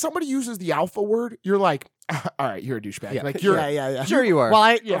 When somebody uses the alpha word, you're like, all right, you're a douchebag. Yeah. Like you're yeah. Sure you are.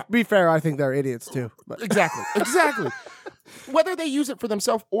 Well, Yeah. to be fair, I think they're idiots too. But exactly. Whether they use it for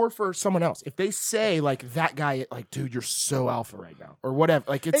themselves or for someone else, if they say like that guy, like dude, you're so alpha right now, or whatever,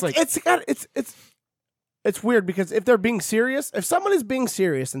 like it's like it's weird because if they're being serious, if someone is being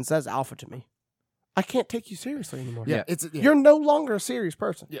serious and says alpha to me, I can't take you seriously anymore. yeah, it's yeah. You're no longer a serious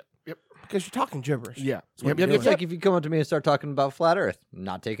person. Yep. Because you're talking gibberish. Yeah. That's what Yep, you're yep, It's doing. like if you come up to me and start talking about flat Earth, I'm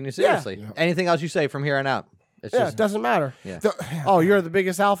not taking you seriously. Yeah. Anything else you say from here on out, it's Yeah, just it doesn't matter. yeah. Oh, you're the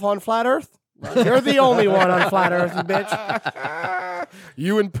biggest alpha on flat Earth? You're the only one on flat Earth, you bitch.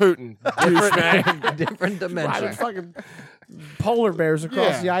 You and Putin, douchebag. different Driving dimension. fucking polar bears across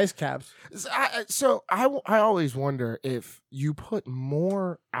Yeah. the ice caps. So I always wonder if you put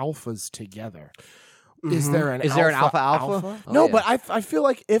more alphas together, is there an Is there an alpha? Oh, No, yeah. but I feel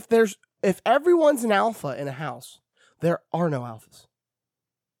like if everyone's an alpha in a house, there are no alphas.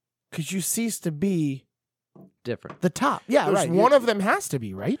 Because you cease to be different. the top. Yeah, There's right. one of them has to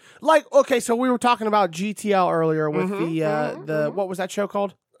be, right? Like, okay, so we were talking about GTL earlier with Mhm, the what was that show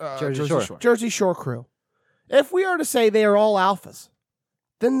called? Jersey Shore. Jersey Shore Crew. If we are to say they are all alphas,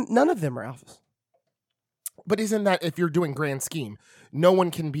 then none of them are alphas. But isn't that, if you're doing grand scheme, no one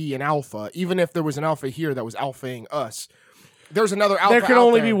can be an alpha, even if there was an alpha here that was alphaing us. There's another alpha. There can out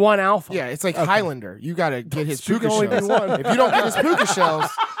only there. be one alpha. Yeah, it's like Highlander. You got to get his There puka can only be shells. one. If you don't get his puka shells,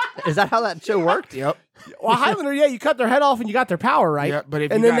 Is that how that show worked? yep. Well, Highlander, yeah, you cut their head off and you got their power, right? Yeah, but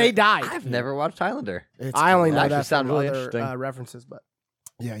if and you then got they it- die. I've never watched Highlander. It's I only know Actually that sounds from really other interesting. references, but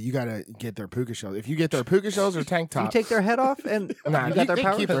Yeah, you got to get their puka shells. If you get their puka shells or tank You top, take their head off and nah, you got their they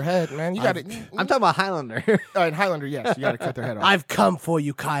power. keep their head, man. You got to. I'm talking about Highlander. In Highlander, yes, you got to cut their head off. I've come for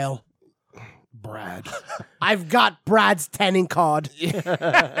you, Kyle. Brad. I've got Brad's tanning card. You're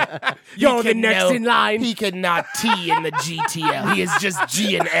the can next know- in line. He cannot T in the GTL. He is just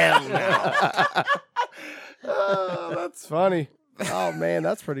G and L now. Oh, that's funny. Oh man,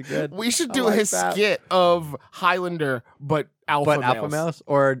 that's pretty good. We should I do like a that. skit of Highlander, but alpha But Alpha males. Mouse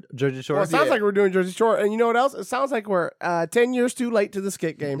or Jersey Shore? Well, it sounds like we're doing Jersey Shore. And you know what else? It sounds like we're 10 years too late to the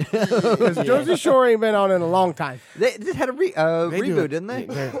skit game. Because Jersey Shore ain't been on in a long time. They had a They do reboot, it. didn't they?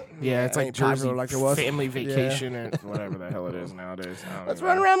 Yeah, it's like ain't popular Jersey like it was. Family Vacation or whatever the hell it is nowadays. I don't Let's know.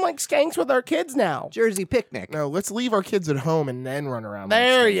 run around like skanks with our kids now. Jersey Picnic. No, let's leave our kids at home and then run around. like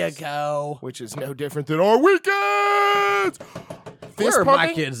There you snakes, go. Which is no different than our weekends. Where are my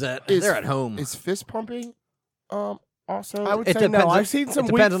pumping kids at? is- They're at home. Is fist pumping also? I would It say no. depends. I've seen some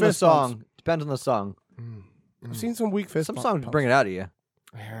It weak depends on the fist bumps. song. Depends on the song. I've seen some weak fist Some bump- songs pumps. bring it out of you.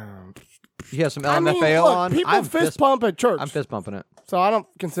 Yeah. You have some I mean, LMFAO look, on. people I'm fist pump at church. I'm fist pumping it. So I don't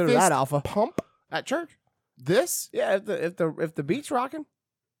consider Fist that alpha. pump At church? this? Yeah, if the beat's rocking.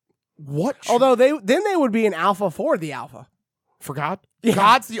 What? Although they would be an alpha for the alpha. For God? Yeah.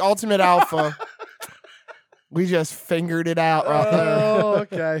 God's the ultimate alpha. We just fingered it out right there. Oh,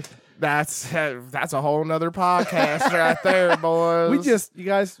 okay. That's a whole nother podcast right there, boys. You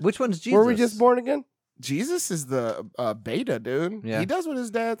guys, Which one's Jesus? were we just born again? Jesus is the beta, dude. Yeah. He does what his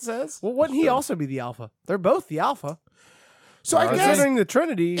dad says. Well, wouldn't he also be the alpha? They're both the alpha. So I guess Considering the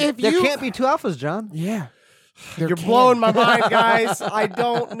Trinity, if There you can't be two alphas, John. yeah, you're blowing my mind, guys. I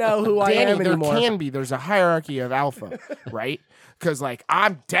don't know who I Danny, am there anymore. can be. There's a hierarchy of alpha, right? Because like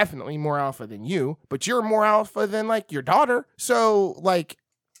I'm definitely more alpha than you, but you're more alpha than like your daughter. So like,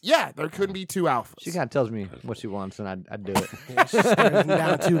 yeah, there couldn't be two alphas. She kind of tells me what she wants, and I'd do it. Staring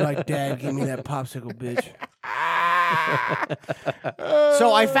down too like, Dad, give me that popsicle, bitch.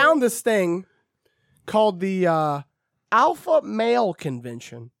 So I found this thing called the Alpha Male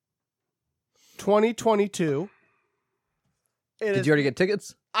Convention 2022. Did you already get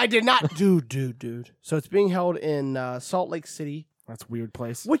tickets? I did not. Dude. So it's being held in Salt Lake City, That's a weird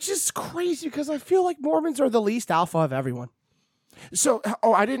place. which is crazy because I feel like Mormons are the least alpha of everyone. So,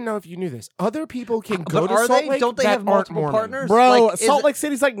 I didn't know if you knew this. Other people can go But to are Salt they? Lake Don't they that have aren't multiple Mormon. partners? Bro, Like, Salt Lake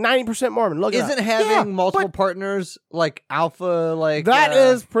City's like 90% Mormon. Look at Isn't that. having Yeah, multiple but- partners like alpha? Like That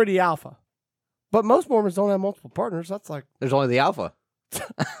is pretty alpha. But most Mormons don't have multiple partners. That's like, There's only the alpha.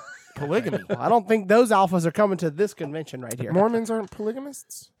 Polygamy. I don't think those alphas are coming to this convention right here. Mormons aren't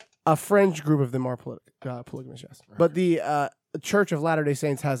polygamists? A fringe group of them are polygamous, yes. But the Church of Latter-day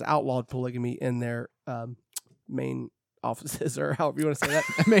Saints has outlawed polygamy in their main offices, or however you want to say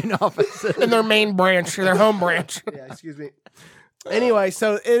that. Main office. In their main branch, their home branch. Yeah, excuse me. Anyway,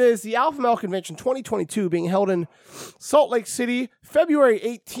 so it is the Alpha Male Convention 2022 being held in Salt Lake City, February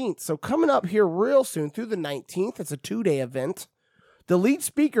 18th. So coming up here real soon through the 19th. It's a 2-day event. The lead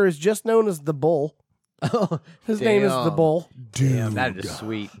speaker is just known as the Bull. His name is the Damn. Bull. Dude. That is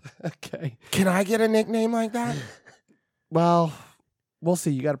sweet. Okay. Can I get a nickname like that? Well, we'll see.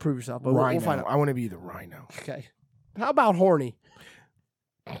 You got to prove yourself, but we'll Rhino. find out. I want to be the Rhino. Okay. How about horny?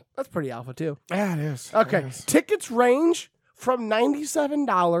 That's pretty alpha too. Yeah, it is. Okay. It is. Tickets range from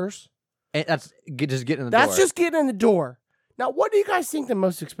 $97. And that's just getting in the That's door. just getting in the door. Now, what do you guys think the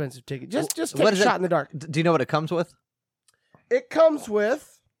most expensive ticket? Just take what a is shot it? in the dark. Do you know what it comes with? It comes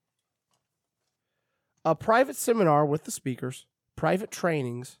with a private seminar with the speakers, private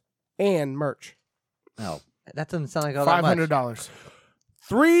trainings, and merch. Oh, that doesn't sound like all that much. $500.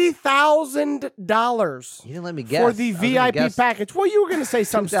 $3,000 You didn't let me guess. for the I was gonna VIP guess package. Well, you were going to say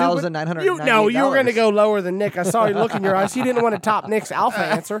something stupid. $2,998. You were going to go lower than Nick. I saw you look in your eyes. You didn't want to top Nick's alpha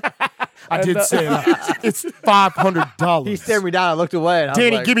answer. I did say that. It's $500. He stared me down. I looked away. And I was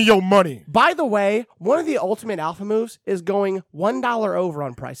Danny, like, give me your money. By the way, one of the ultimate alpha moves is going $1 over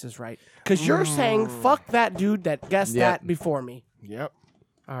on Prices Right. Because you're saying, fuck that dude that guessed Yep. that before me. Yep.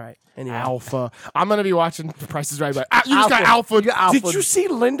 All right. Anyway. Alpha. I'm going to be watching The Price is Right. But you just got Alpha. You got Alpha. Did you see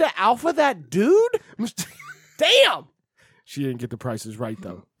Linda Alpha that dude? Damn. She didn't get The Price is Right,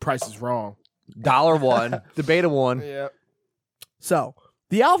 though. Price is wrong. $1. The beta one. Yeah. So,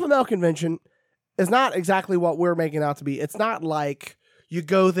 the Alpha Male Convention is not exactly what we're making out to be. It's not like you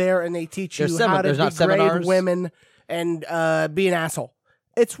go there and they teach you There's how to there's not degrade seminars? women and be an asshole.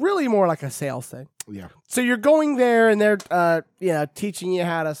 It's really more like a sales thing. Yeah. So you're going there and they're teaching you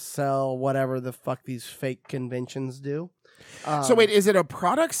how to sell whatever the fuck these fake conventions do. So wait, is it a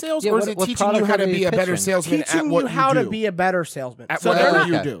product sales Yeah, or is what- it what teaching you product how are to they be a better pitching? salesman at teaching what you how do? to be a better salesman. At So whatever they're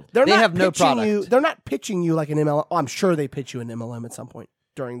you not, do. they're They not have no pitching product. you. They're not pitching you like an MLM. Oh, I'm sure they pitch you an MLM at some point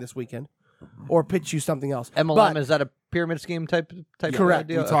during this weekend, or pitch you something else. MLM, But- is that a pyramid scheme type Correct.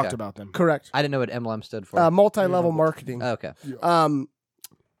 deal? We talked Okay. about them. correct. I didn't know what MLM stood for. Multi-level marketing. Okay.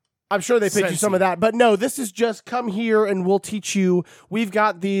 I'm sure they pitch you some of that, but no, this is just come here and we'll teach you. We've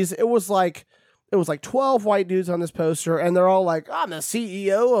got these. It was like 12 white dudes on this poster, and they're all like, "I'm the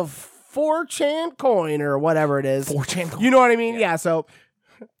CEO of 4chan Coin or whatever it is." 4chan Coin. You know what I mean? Yeah. So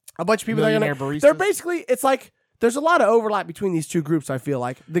a bunch of people Millionaire baristas. they're basically it's like there's a lot of overlap between these two groups, I feel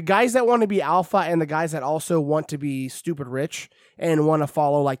like. The guys that want to be alpha and the guys that also want to be stupid rich and want to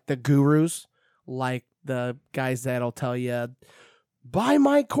follow like the gurus, like the guys that'll tell you, buy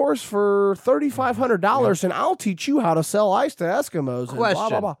my course for $3,500 and I'll teach you how to sell ice to Eskimos. And Question. blah,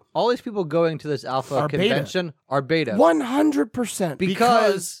 blah, blah. All these people going to this alpha Are beta. convention are beta. 100%.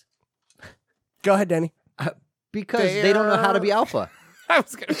 Because Go ahead, Danny. they don't know how to be alpha. I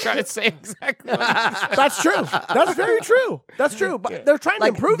was going to try to say exactly what you said. That's true. That's very true. That's true. But they're trying to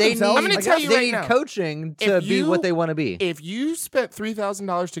improve they themselves. need, I'm gonna tell you they right need now. coaching to If be you- what they want to be. If you spent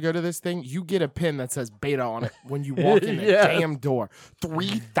 $3,000 to go to this thing, you get a pin that says beta on it when you walk in the Yeah. damn door.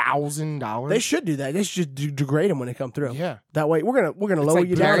 $3,000. They should do that. They should just degrade them when they come through. Yeah. That way, we're gonna lower like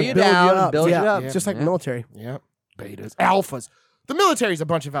you tear down, you and build down, you up. build you yeah, up. just like Yeah. military. Yep. Betas. Alphas. The military's a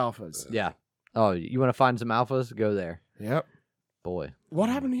bunch of alphas. Yeah. Oh, you want to find some alphas? Go there, Yep. boy. What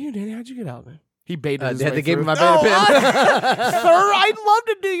happened to you, Danny? How'd you get out, man? He baited his They had way to give through. me my beta pin. Sir, I'd love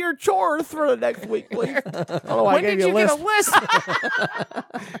to do your chores for the next week, please. I don't know why I When gave did you a you list. get a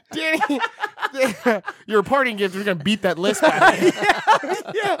list? Danny, your parting gift, you're going to beat that list back.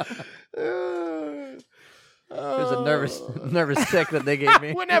 Yeah. It was a nervous tick that they gave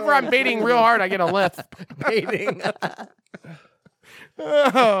me. Whenever I'm baiting real hard, I get a lift. Baiting.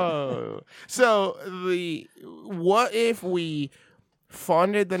 Oh. So what if we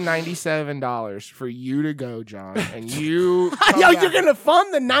funded the $97 for you to go, John, and you come Yo, back? you're gonna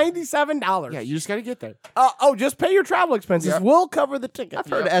fund the $97. Yeah, you just got to get there. Just pay your travel expenses. Yep. We'll cover the ticket. I've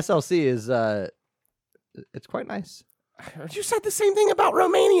heard SLC is it's quite nice. You said the same thing about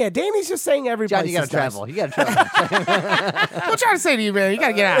Romania. Danny's just saying every John, place you gotta is nice. travel. You gotta travel. I'm trying to say to you, man, you got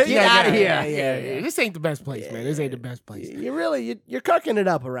to get out. You Get gotta outta here. Yeah. This ain't the best place, man. This ain't the best place. You're cooking it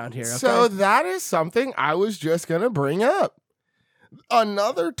up around here. Okay? So that is something I was just going to bring up.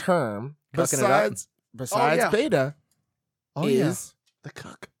 Another term Cooking it up? besides yeah. beta Oh, yeah. is the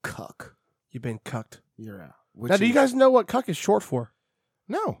cuck. Cuck. You've been cucked. You're out. Now, do you guys know what cuck is short for?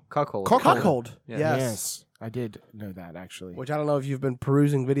 No. Cuckold. Cuckold. Yeah. Yes. I did know that, actually. Which I don't know if you've been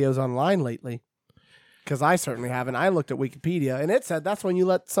perusing videos online lately. Because I certainly haven't. I looked at Wikipedia, and it said that's when you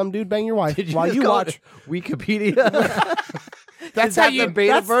let some dude bang your wife Did you while just you call watch. it Wikipedia? That's Is how that you... the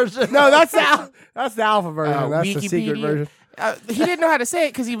beta that's- version? No, that's the alpha version. That's the secret Wikipedia. version. He didn't know how to say it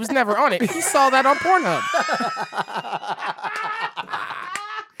because he was never on it. He saw that on Pornhub.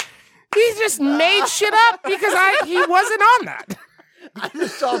 He just made shit up because he wasn't on that.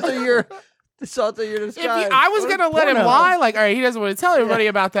 Just saw through your disguise. I was gonna let him Pornhub. lie, like, all right, he doesn't want to tell everybody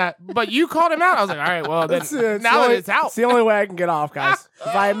about that, but you called him out. I was like, all right, well, then now that it's out, It's the only way I can get off, guys.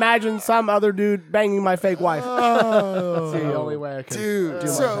 If I imagine some other dude banging my fake wife. That's the only way I can do dude. my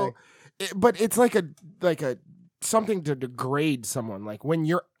So, thing. but it's like a something to degrade someone. Like when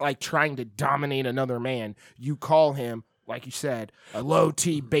you're like trying to dominate another man, you call him, like you said, a low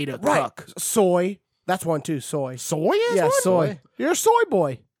T beta cuck. Soy. That's one too. Soy. Soy is Yeah, one? soy. You're a soy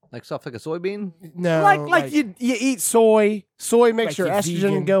boy. like soft like a soybean. No, Like you eat soy. Soy makes Like your you're estrogen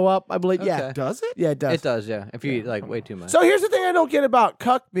vegan. go up. I believe. Yeah. Okay. does it? Yeah, it does. It does, yeah. If you eat like way too much. So here's the thing I don't get about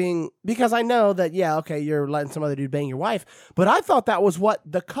cuck being, because I know that, yeah, okay, you're letting some other dude bang your wife, but I thought that was what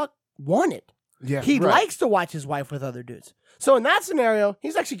the cuck wanted. Yeah, He right. likes to watch his wife with other dudes. So in that scenario,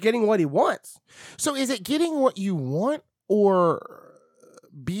 he's actually getting what he wants. So is it getting what you want or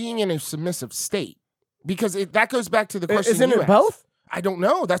being in a submissive state? Because that goes back to the question. Isn't you it asked. both? I don't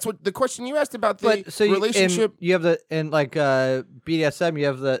know. That's what the question you asked about the but so relationship. you have the in like BDSM, you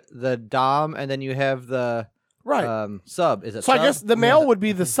have the dom, and then you have the Right. sub. Is it? So I sub? guess the male would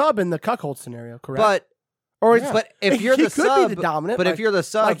be the sub in the cuckold scenario, correct? But or it's, but if he you're the could sub, be the dominant. but like, if you're the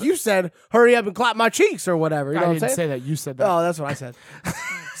sub, like you said, hurry up and clap my cheeks or whatever. You know I what I'm didn't saying? say that. You said that. Oh, that's what I said.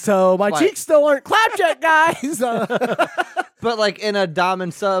 So my But- cheeks still aren't clapped yet, guys. but like in a dom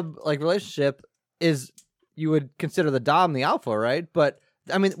and sub like relationship, is you would consider the dom the alpha, right? But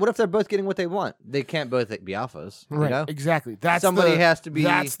I mean, what if they're both getting what they want? They can't both be alphas, right. you know? Exactly. That's Somebody the, has to be.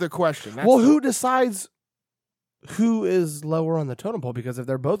 That's the question. That's Well, the- who decides who is lower on the totem pole? Because if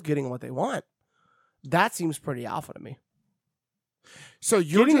they're both getting what they want, that seems pretty alpha to me. So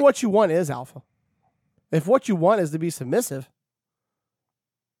you're Getting what you want is alpha. If what you want is to be submissive,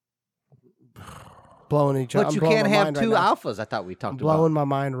 blowing each other. But you can't have two alphas. I thought we talked Blowing my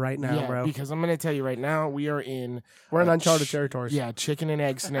mind right now, yeah, bro. because I'm going to tell you right now, we are in We're in a uncharted territories. Yeah, chicken and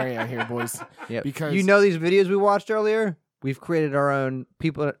egg scenario here, boys. about. Yeah, because- you know these videos we watched earlier. We've created our own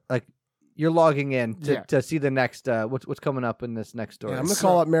people. Like you're logging in to see the next what's coming up in this next story. Yeah, I'm gonna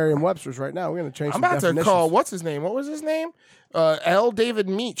call up Merriam-Webster's right now. We're gonna change. I'm some about to definitions. call, what's his name? What was his name? L. David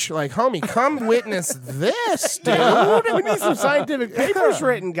Meach. Like, homie, come witness this, dude. we need some scientific papers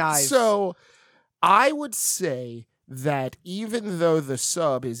written, guys. So, I would say that even though the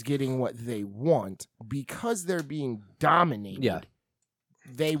sub is getting what they want, because they're being dominated, Yeah.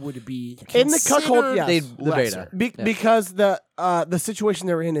 they would be In the cuckold, considered yes. The lesser. beta. Yeah. Because the situation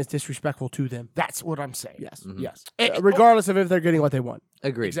they're in is disrespectful to them. That's what I'm saying. Yes. Mhm. Yes. Regardless of if they're getting what they want.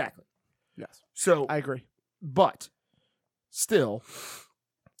 Agreed. Exactly. Yes. So, I agree. but still,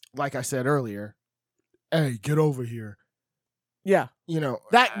 like I said earlier, hey, get over here. Yeah. You know,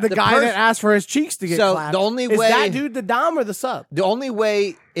 That the guy that asked for his cheeks to get So clapped. the only is way that dude the dom or the sub? The only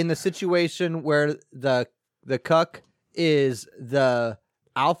way in the situation where the cuck is the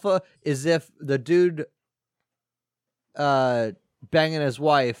alpha is if the dude banging his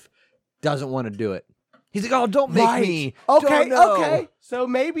wife doesn't want to do it. He's like, "Oh, don't make me." Okay, Don't know." okay. So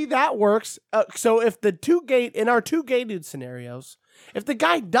maybe that works. So if in our two gay dude scenarios, if the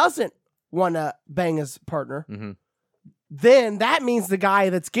guy doesn't want to bang his partner, Mhm. then that means the guy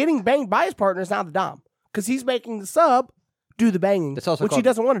that's getting banged by his partner is now the dom because he's making the sub do the banging, That's also which he called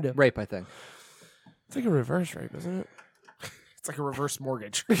doesn't want to do. Rape, I think. It's like a reverse rape, isn't it? it's like a reverse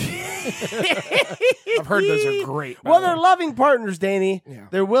mortgage. I've heard those are great. by Well, the they're way. loving partners, Danny. Yeah.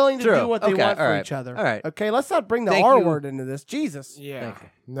 They're willing to True. do what they Okay, want for all right, each other. all right. Okay, let's not bring the Thank R you. word into this. Jesus. Yeah. Thank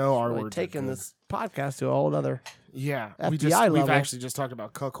No R Really words. taking are good. this podcast to a whole other. Yeah. FBI we've level. actually just talked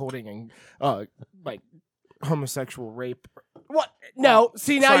about cuckolding and like homosexual rape. What? No.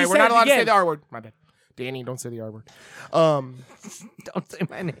 See, now Sorry, you we're said not it allowed to say again. the R word. My bad. Danny, don't say the R word. Don't say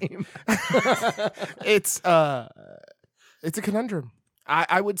my name. It's a conundrum.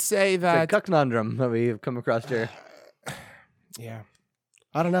 I would say The that cuck conundrum that we've come across here. yeah.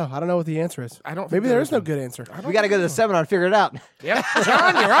 I don't know. I don't know what the answer is. I don't think Maybe there there is is no one. good answer. We got to go to the seminar and figure it out. Yep.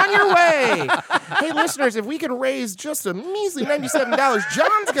 John, you're on your way. Hey, listeners, if we can raise just a measly $97,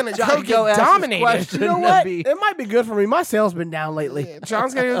 John's going to John, go go get ask this dominated. question. You know That'd what? be- It might be good for me. My sales been down lately.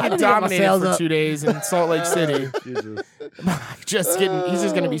 John's going to I go need get to get my dominated sales for up. 2 days in Salt Lake City. Jesus. He's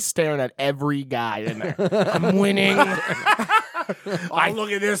just going to be staring at every guy in there. I'm winning.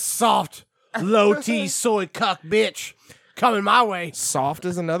 Look at this soft, low T soy cuck bitch coming my way. Soft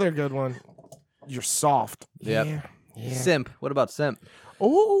is another good one. You're soft. Yep. Yeah. Simp. What about simp?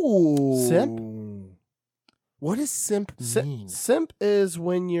 Oh. Simp? What does simp mean? Simp is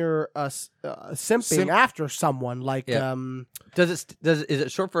when you're simping Simp- after someone. Like, Yeah. Is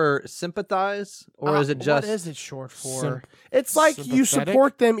it short for sympathize or is it just? What is it short for? Simp- It's like you sympathetic?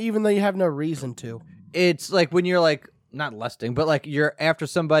 support them even though you have no reason to. It's like when you're like not lusting, but like you're after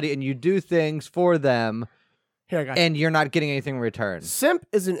somebody and you do things for them Here, I got you. and you're not getting anything in return. Simp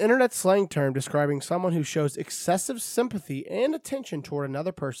is an internet slang term describing someone who shows excessive sympathy and attention toward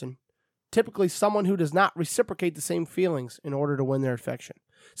another person, typically someone who does not reciprocate the same feelings in order to win their affection.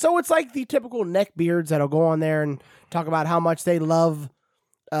 So it's like the typical neckbeards that'll go on there and talk about how much they love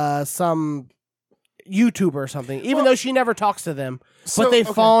some YouTuber or something, even though she never talks to them, So, but they've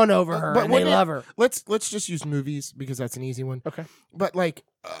okay. fallen over her But and they wouldn't it- love her. Let's just use movies because that's an easy one. Okay. But like,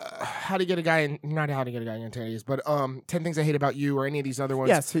 how to get a guy in, not how to get a guy in 10 days, but 10 Things I Hate About You or any of these other ones.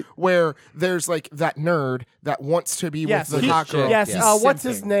 Yes. Where there's like that nerd that wants to be Yes. with the he- hot girl. yes. He's What's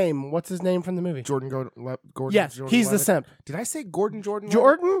his simping. name? What's his name from the movie? Gordon Gordon. Yes. Jordan He's the Levitt. simp. Did I say Gordon Levitt?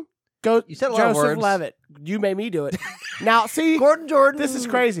 Jordan? Go. You said a lot of Joseph words. Levitt. You made me do it. Now, see, Jordan. this is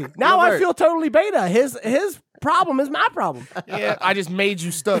crazy. Now I Levert. feel totally beta. His problem is my problem. Yeah, I just made you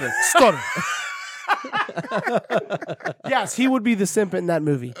stutter. Stutter. Yes, he would be the simp in that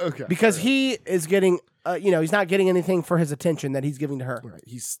movie. Okay. Because he is getting, he's not getting anything for his attention that he's giving to her. Right.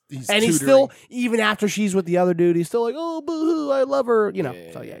 He's And he's tutoring. still, even after she's with the other dude, he's still like, oh, boo-hoo, I love her.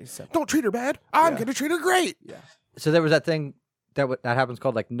 So yeah, he's a simp. Don't treat her bad. I'm gonna treat her great. So there was that thing that happens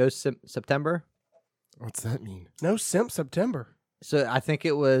called like No Simp September. What's that mean? No simp September. So I think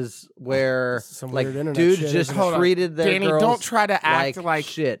it was where This is some like weird internet dudes shit, just isn't it? Hold on. treated their Danny, girls don't try to act like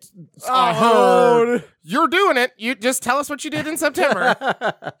shit. I heard. You're doing it. You just tell us what you did in September.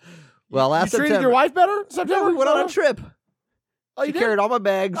 Well, You last treated September, your wife better? September? we went on a trip. Oh, She you did? carried all my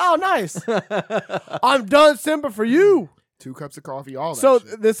bags. Oh, nice. I'm done simping for you. 2 cups of coffee, all that So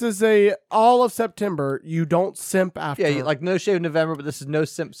shit. this is all of September. You don't simp after. Yeah, like No Shave November, but this is No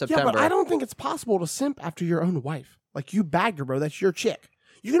Simp September. Yeah, but I don't think it's possible to simp after your own wife. Like you bagged her, bro. That's your chick.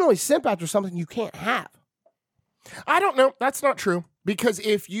 You can only simp after something you can't have. I don't know. That's not true. Because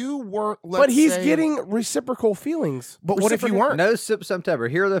if you weren't, But he's say- getting reciprocal feelings. But what if you weren't? No Simp September.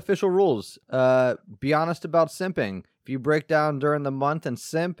 Here are the official rules. Be honest about simping. If you break down during the month and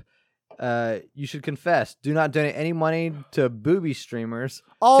simp, you should confess. Do not donate any money to booby streamers.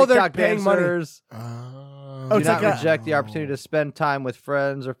 Oh, they're TikTok paying money. dancers. Oh, Do it's not like a- reject the opportunity to spend time with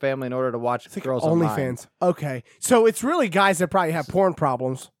friends or family in order to watch It's like girls online. OnlyFans. Okay. So it's really guys that probably have porn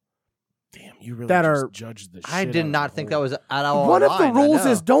problems. Damn, you really that just are- judged the shit I out did of not the think whole- that was at all. One of the online, I rules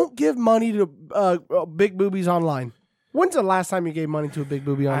know. is don't give money to big boobies online. When's the last time you gave money to a big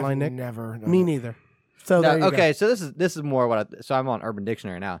boobie I've online, Nick? never. done Me it. neither. So No, there you okay, so this is more what so I'm on Urban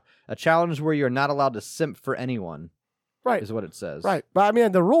Dictionary now. A challenge where you're not allowed to simp for anyone go. Right, is what it says. right. But I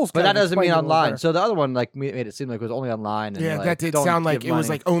mean, the rules. But kind that of doesn't mean explain it a little online. better. So the other one like made it seem like it was only online. And Yeah, like, that did don't sound like give it was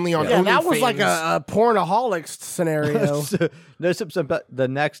money. like only on. yeah, that was OnlyFans. like a pornaholic scenario. So, no simp. But the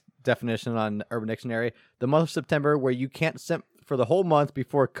next definition on Urban Dictionary: the month of September where you can't simp for the whole month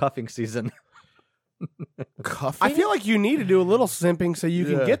before cuffing season. cuffing. I feel like you need to do a little simping so you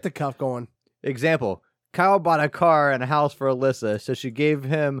can Yeah. get the cuff going. Example: Kyle bought a car and a house for Alyssa, so she gave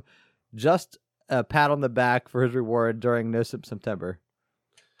him just a pat on the back for his reward during No Simp September.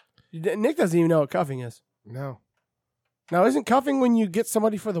 Nick doesn't even know what cuffing is. no. Now, isn't cuffing when you get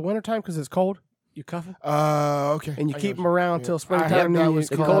somebody for the wintertime because it's cold? You cuff them Okay. and you I keep got them around Yeah. till I springtime. heard and that then was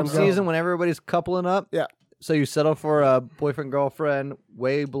The you called cold let 'em go. season when everybody's coupling up. Yeah. So you settle for a boyfriend girlfriend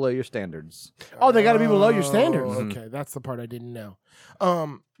way below your standards. Oh, they got to be below your standards. Mhm. Okay, that's the part I didn't know.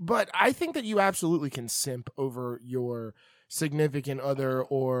 But I think that you absolutely can simp over your significant other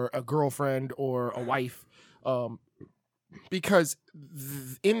or a girlfriend or a wife, because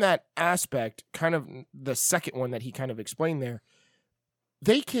in that aspect, kind of the second one that he kind of explained there,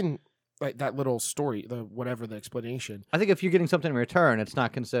 they can like that little story, the whatever the explanation. I think if you're getting something in return, it's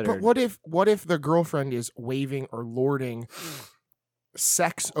not considered. But what if the girlfriend is waving or lording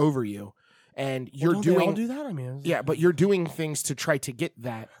sex over you, and you're Well, don't they all doing do that? I mean, yeah, but you're doing things to try to get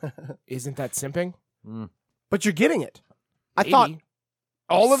that. Isn't that simping? but you're getting it. I thought Maybe.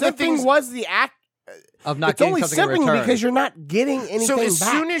 All of the simping things. was the act. Of not It's getting only something in simping return. because you're not getting anything So as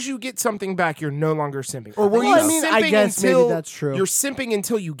back. soon as you get something back, you're no longer simping. Or were Well, you I mean, I simping guess maybe until that's true. you're simping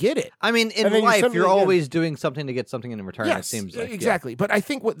until you get it? I mean, in And then you're life, simping you're again. always doing something to get something in return. Yes, it seems like exactly. But I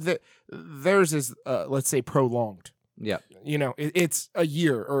think what theirs is, let's say, prolonged. Yeah. You know, it's a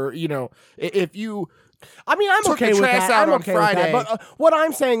year, or you know, if you I mean, I'm took okay the with trash that. out I'm on okay with that. Friday. But what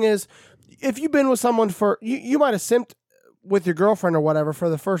I'm saying is, if you've been with someone for you might have simped with your girlfriend or whatever for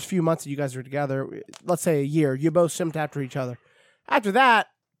the first few months that you guys were together. Let's say a year. You both simped after each other. After that,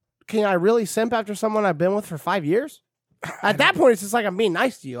 can I really simp after someone I've been with for 5 years? At that point, it's just like I'm being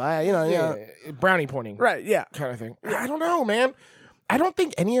nice to you. brownie pointing, Right? Yeah. kind of thing. I don't know, man. I don't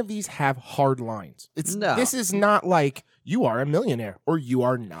think any of these have hard lines. No. This is not like you are a millionaire or you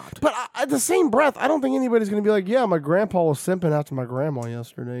are not. But at the same breath, I don't think anybody's going to be like, yeah, my grandpa was simping after my grandma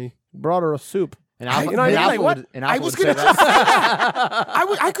yesterday. Brought her a soup. And I- Alpha, you know what I and mean? Alpha Like, what? would, and I Alpha was would gonna say just say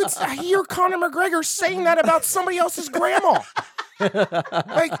that. I could hear Conor McGregor saying that about somebody else's grandma. Like,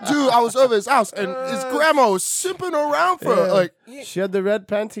 dude, I was over his house and his grandma was simping around for Yeah. like. She had the red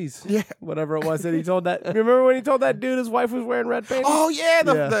panties. Yeah. Whatever it was that he told that. Remember when he told that dude his wife was wearing red panties? Oh yeah,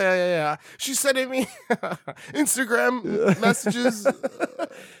 Yeah. yeah. She sending me Instagram messages.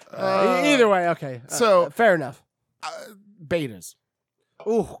 Either way, okay. so- fair enough. Betas.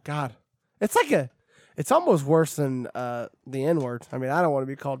 Oh God, it's almost worse than the N word. I mean, I don't want to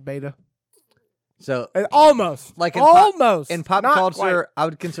be called beta. So, Almost, Like in almost in pop Not culture, quite. I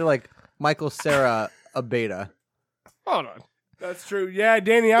would consider like Michael Cera a beta. Hold on. That's true. Yeah,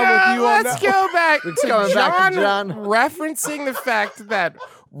 Danny, I'm with you on Let's that. go back to coming back to John. referencing the fact that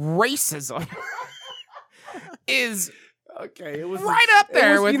racism is Okay, it was right up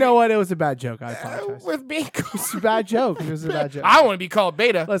there with you know what? It was a bad joke. I apologize. with being. It's a bad joke. It was a bad joke. I want to be called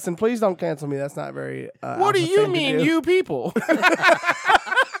beta. Listen, please don't cancel me. That's not very. What do alpha you thing to mean, do. you people?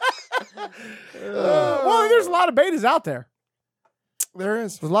 Well, there's a lot of betas out there. There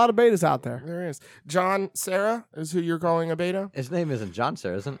is. There's a lot of betas out there. There is. John Sarah is who you're calling a beta. His name isn't John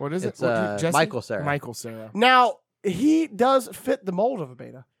Cera, isn't it? What is it? It's Jesse? Michael Cera. Michael Sarah. Now he does fit the mold of a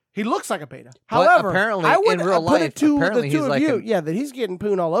beta. He looks like a beta. But However, apparently, I would in real put life, it to apparently the two he's of like you, an- that he's getting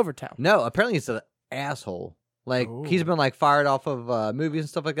poon all over town. No, apparently he's an asshole. Like he's Ooh. been like fired off of movies and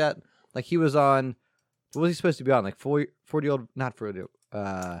stuff like that. Like he was on. What was he supposed to be on? Like 40-year-old, not 40.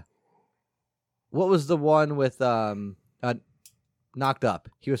 What was the one with Knocked Up?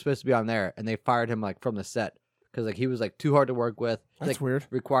 He was supposed to be on there, and they fired him like from the set because like he was like too hard to work with. That's like, weird.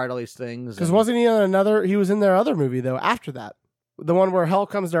 Required all these things. Because and- wasn't he on another? He was in their other movie though. After that, the one where hell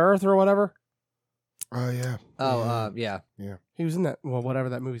comes to earth or whatever. Oh yeah. yeah. He was in that. Well, whatever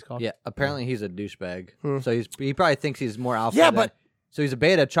that movie's called. Yeah, apparently he's a douchebag. Hmm. So he probably thinks he's more alpha. Yeah, than- but- so he's a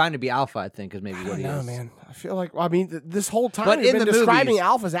beta trying to be alpha. I think is maybe I what don't he know, is. man. I feel like this whole time But you've in been the describing movies-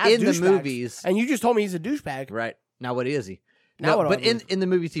 alphas as in the douchebags, movies- and you just told me he's a douchebag. Right now, what is he? Now what do I but in believe? in the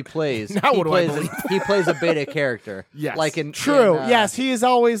movies he plays, Now he what do I plays he plays a beta character. Yes. like in True. in, Yes, he is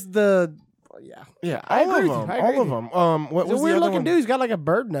always the Yeah. Yeah, I all agree of with you. them. I agree All of with them. What He's a was the weird other looking one? dude. He's got like a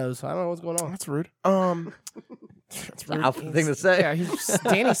bird nose. I don't know what's going on. That's rude. That's rude. alpha thing to say. Yeah,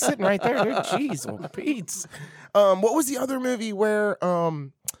 Danny's sitting right there, dude. Jeez, oh, Pete's. What was the other movie where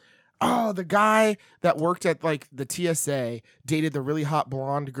the guy that worked at like the TSA dated the really hot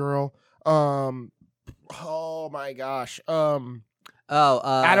blonde girl? Oh my gosh. Out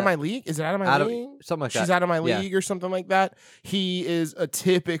of My League? Is it Out of My League? Something like that. She's Out of My Yeah. League or something like that. He is a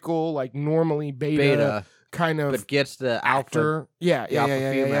typical, like, normally beta kind of but gets the alpha. actor. Yeah.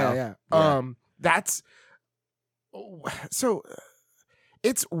 alpha female. Yeah. That's so.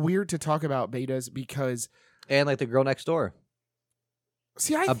 It's weird to talk about betas because And like the girl next door.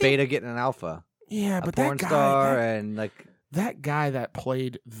 see, I A think, beta getting an alpha. yeah, A but porn that guy, star that, and like. that guy that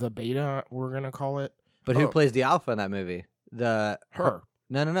played the beta, we're gonna call it But who Oh. plays the alpha in that movie? her.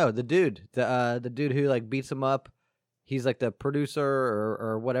 No. The dude. The dude who like beats him up. He's like the producer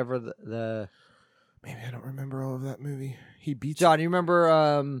or whatever. The Maybe I don't remember all of that movie. He beats. John, you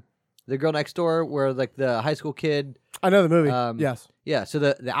remember the girl next door where like the high school kid? I know the movie. Yes. Yeah. So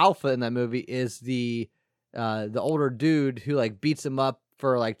the alpha in that movie is the older dude who like beats him up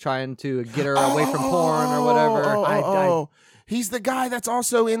for like trying to get her away from porn or whatever. He's the guy that's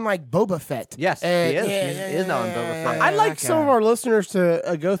also in like Boba Fett. Yes, he is. He is now in Boba Fett. I'd like that some guy. of our listeners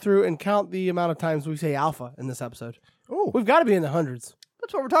to go through and count the amount of times we say alpha in this episode. Oh, We've got to be in the hundreds.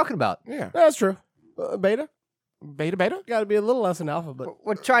 That's what we're talking about. yeah. That's true. Beta? Beta. Got to be a little less than alpha, but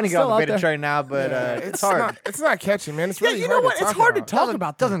We're trying to get Still on the out beta there. train now, but it's hard. Not, it's not catching, man. It's really you know hard what? to It's talk hard to about. talk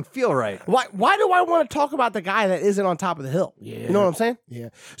about that. Doesn't feel right. Why do I want to talk about the guy that isn't on top of the hill? Yeah. You know what I'm saying? Yeah.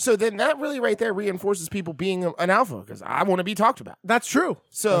 So then that really right there reinforces people being an alpha because I want to be talked about. That's true.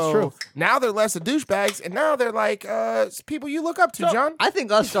 So That's true. now they're less of douchebags, and now they're like people you look up to, John. I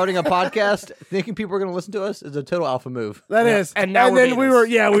think us starting a podcast, thinking people are going to listen to us, is a total alpha move. That is. And now we're then we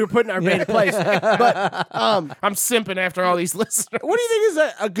betas. were putting our beta place. But I'm simping after all these listeners. what do you think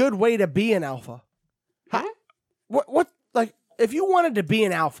is a good way to be an alpha? What like if you wanted to be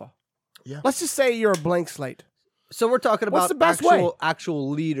an alpha? Yeah. Let's just say you're a blank slate. So we're talking about What's the best way? actual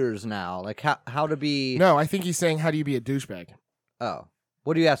leaders now, like how to be. No, I think he's saying, how do you be a douchebag? Oh,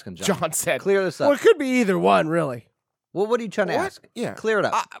 what are you asking, John? John said. Clear this up. Well, it could be either one, really. Well, what are you trying to What? ask? Yeah. Clear it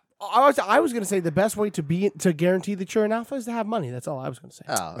up. I was going to say the best way to guarantee that you're an alpha is to have money. That's all I was going to say.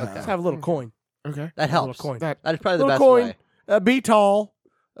 Oh, okay. Just have a little coin. Okay. That helps. coin. That That is probably the Little best coin. way. Be tall.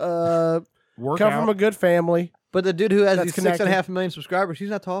 work Come out. from a good family. But the dude who has That's these 6.5 million subscribers, he's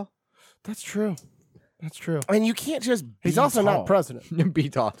not tall. That's true. That's true. and you can't just. He's be also tall. not president. Be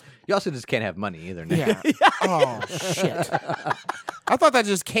tall. You also just can't have money either. Nick. Yeah. Oh shit. I thought that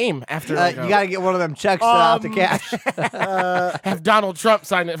just came after. Like, You got to get one of them checks out to cash. have Donald Trump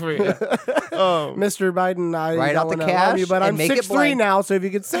sign it for you. Mr. Biden, I Write out don't the wanna love you, cash but and I'm make it 6'3" blank. now, so if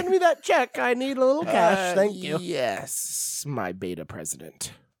you could send me that check, I need a little cash. Thank you. Yes, my beta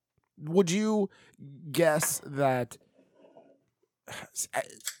president. Would you guess that?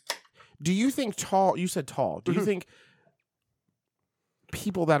 Do you think tall? You said tall. Do you think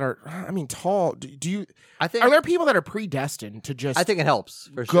people that are? I mean, tall. Do you? I think. Are there people that are predestined to just I think it helps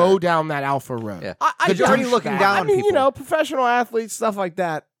for go sure. down that alpha road? Yeah. I Because you're already looking down I on mean, you people. know, professional athletes, stuff like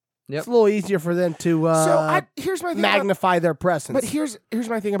that. Yep. It's a little easier for them to Here's my thing. About, magnify their presence. but here's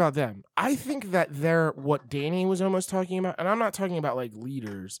my thing about them. I think that they're what Danny was almost talking about, and I'm not talking about like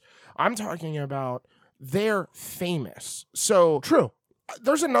leaders. I'm talking about they're famous. So True.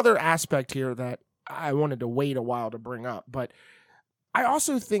 there's another aspect here that I wanted to wait a while to bring up, but I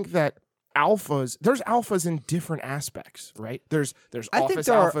also think that there's alphas in different aspects, right? There's I think office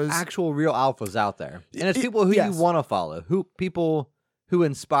there are alphas. actual real alphas out there, and it's Y- people who yes. you want to follow, people who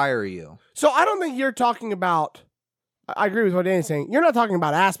inspire you. So I don't think you're talking about. I agree with what Danny's saying. You're not talking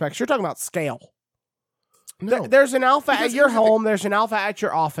about aspects. You're talking about scale. No. There's an alpha Because at your here's the thing. home. There's an alpha at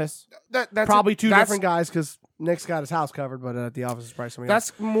your office. That's Probably two that's- different guys because Nick's got his house covered, but at the office is probably somebody else.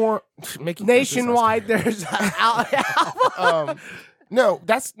 That's more making Nationwide, there's alpha. No,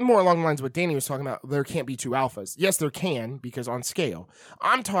 that's more along the lines of what Danny was talking about. There can't be two alphas. Yes, there can, because on scale.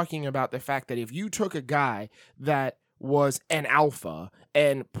 I'm talking about the fact that if you took a guy that was an alpha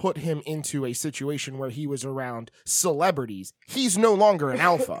and put him into a situation where he was around celebrities, he's no longer an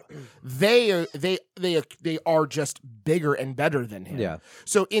alpha. They are just bigger and better than him. Yeah.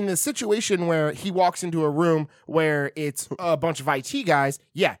 So in the situation where he walks into a room where it's a bunch of IT guys,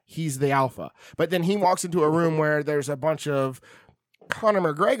 yeah, he's the alpha. But then he walks into a room where there's a bunch of Conor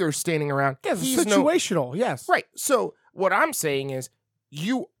McGregor standing around. Yeah, it's he's situational. Yes. right. So what I'm saying is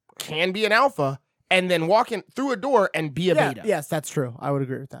you can be an alpha and then walk in through a door and be a Yeah, beta. yes, that's true. I would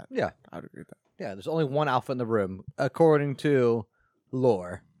agree with that. Yeah, I would agree with that. yeah. There's only one alpha in the room, according to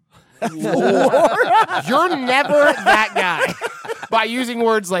lore. Lore? You're never that guy by using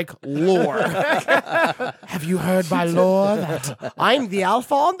words like lore. Have you heard by lore that I'm the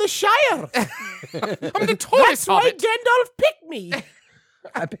alpha on the Shire. I'm the tallest That's why hobbit? Gandalf picked me.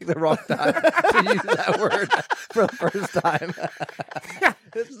 I picked the wrong time to use that word for the first time.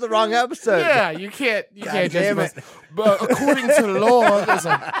 This is the wrong episode. Yeah, you can't damn just. But according to lore,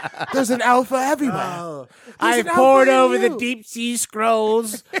 there's an alpha everywhere. Oh, There's I an alpha pored in over you. the deep sea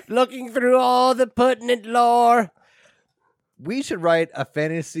scrolls, looking through all the pertinent lore. We should write a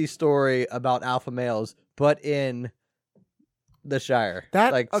fantasy story about alpha males, but in the Shire.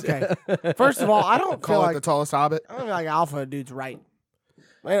 That like okay. First of all, I don't feel Call it like the tallest hobbit. I don't feel like alpha dude's right.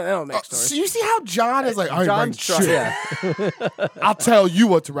 They don't make stories. So you see how John is like, I ain't writing John's shit. yeah. I'll tell you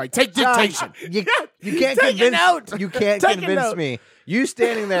what to write. Take dictation. You can't Take a convince note. You can't Take a convince note. me. You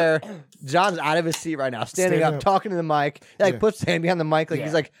standing there, John's out of his seat right now, standing Stand up, up. talking to the mic. He, like Yeah. puts his hand behind the mic, like Yeah.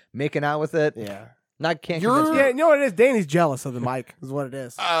 he's like making out with it. Yeah. Not can't You're- convince me. Yeah, you know what it is? Danny's jealous of the mic, is what it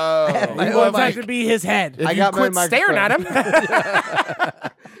is. My He own wants that mic. to be his head. If I you got my quit staring at him,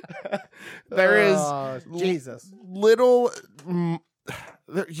 there is Oh, Jesus. little.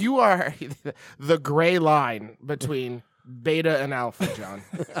 You are the gray line between beta and alpha, John.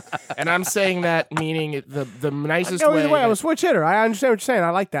 And I'm saying that meaning the nicest Go way. either way. I'm a switch hitter. I understand what you're saying. I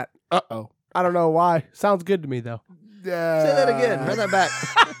like that. Uh-oh. I don't know why. Sounds good to me, though. Say that again. Run that back.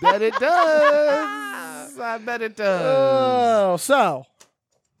 Bet it does. I bet it does. Oh, so,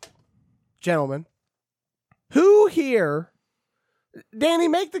 gentlemen, who here? Danny,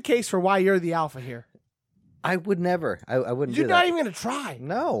 make the case for why you're the alpha here. I would never. I wouldn't You're do not that. even gonna try.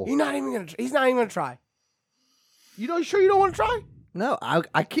 No. You're not even gonna. He's not even gonna try. Sure you don't want to try? No,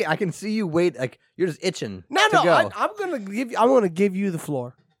 I can't. I can see you wait. Like you're just itching. No, to no. go. I'm gonna give you the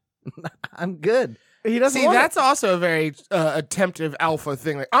floor. I'm good. He doesn't. See, want that's also a very attemptive alpha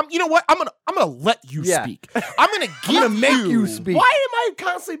thing. Like, you know what? I'm gonna let you Yeah. speak. I'm gonna make you speak. Why am I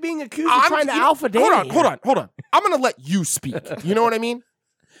constantly being accused of trying to alpha Danny? Hold on. I'm gonna let you speak. You know what I mean?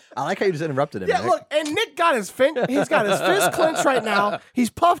 I like how you just interrupted him. Yeah, Nick. look, and Nick got his he's got his fist clenched right now. He's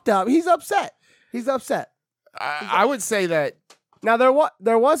puffed up. He's upset. I would say that. Now there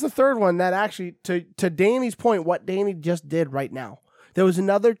was a third one that actually to Danny's point, what Danny just did right now. There was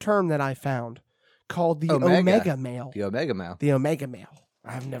another term that I found called the Omega male. The Omega male. The Omega male.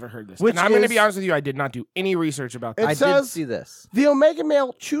 I've never heard this. Which and I'm going to is- be honest with you, I did not do any research about It this. I says- did see this. The Omega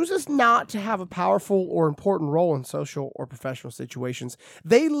male chooses not to have a powerful or important role in social or professional situations.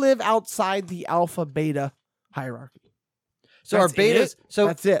 They live outside the alpha beta hierarchy. So That's our betas. it? So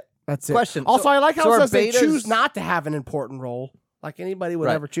That's it. That's it. Question. Also, So- I like how so it our says they betas- choose not to have an important role. Like anybody would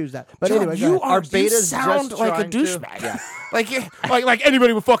Right. ever choose that. But John, anyway, you go ahead. are You betas sound just like a trying to- douchebag. Yeah. like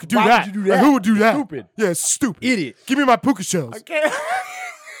anybody would fucking do Why that. would you do Like, that? who would do that? Stupid. Yeah, stupid. Idiot. Give me my puka shells. I can't.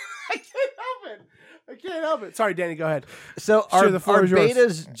 I can't help it. Sorry, Danny. Go ahead. So Sure, are the floor is yours.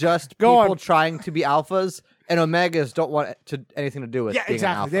 betas just Go people on. trying to be alphas, and omegas don't want anything to do with Yeah, being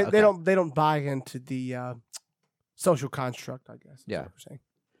exactly. an alpha? They Okay. don't buy into the social construct. I guess. is Yeah. what we're saying.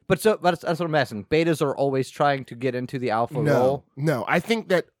 But that's what I'm asking. Betas are always trying to get into the alpha role. No. I think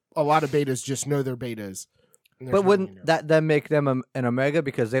that a lot of betas just know they're betas. and there's But nothing you wouldn't know. that then make them an omega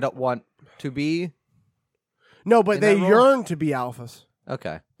because they don't want to be No, but In they that role? yearn to be alphas.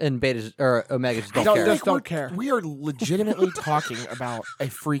 okay? And betas or omegas don't Don't- care. just don't care. We are legitimately talking about a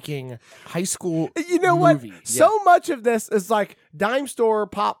freaking high school You know what? movie. So much of this is like dime store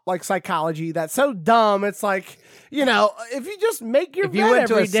pop like psychology that's so dumb. It's like, if you just make your If you bed went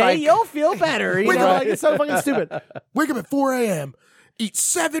to every a day, psych- you'll feel better. You know, like it's so fucking stupid. Wake up at 4 a.m., eat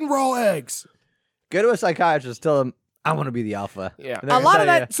 7 raw eggs. Go to a psychiatrist, tell them I want to be the alpha. Yeah. And they're A gonna lot of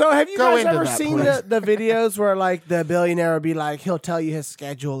tell that. So have you Go guys into ever that, seen please. the videos where like the billionaire will be like, he'll tell you his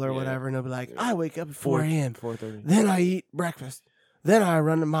schedule or whatever, and he'll be like, I wake up at 4 a.m. 4:30. Then I eat breakfast. Then I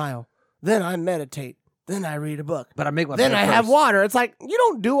run a mile. Then I meditate. Then I read a book. But I make my Then bed I have first. water. It's like you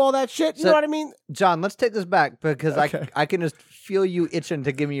don't do all that shit. You So- know what I mean? John, let's take this back because Okay. I can just feel you itching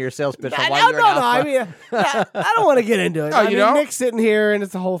to give me your sales pitch on No, why no, you're no. an alpha. I mean, I don't want to get into it. Oh, I you mean, don't? Nick's sitting here and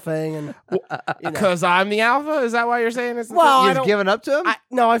it's the whole thing. And Because I'm the alpha? Is that why you're saying this? Well, I You've don't- given up to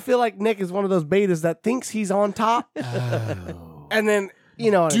him? I feel like Nick is one of those betas that thinks he's on top, and then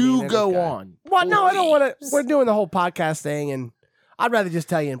you know what I mean? Do And go it's- on. Well, no, I don't want to. We're doing the whole podcast thing, and I'd rather just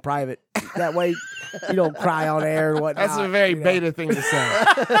tell you in private. That way, you don't cry on air or whatnot. That's a very you know. beta thing to say.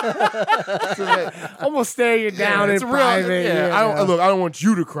 Almost stare you down in it's a real, private. yeah, you I don't know. look. I don't want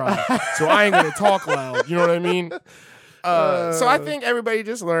you to cry, so I ain't gonna talk loud. You know what I mean? So I think everybody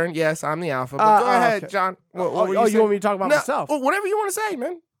just learned. Yes, I'm the alpha. But go ahead, okay. John. What Oh, were you saying? want me to talk about No, myself? well, whatever you want to say,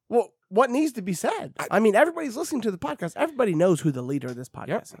 man. Well, what needs to be said. I mean, everybody's listening to the podcast. Everybody knows who the leader of this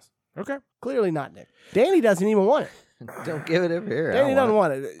podcast is. Okay. Clearly not Nick. Danny doesn't even want it. Don't give it over here. Danny doesn't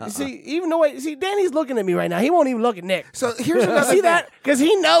want it. See, even the way Danny's looking at me right now, he won't even look at Nick. So here's another See that? Because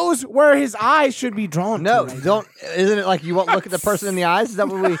he knows where his eyes should be drawn. No, to right don't. Isn't it like you won't look at the person in the eyes? Is that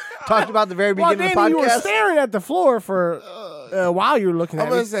what we talked about at the very now. beginning Well, of Danny, the you were podcast? staring at the floor for while you were looking at I'm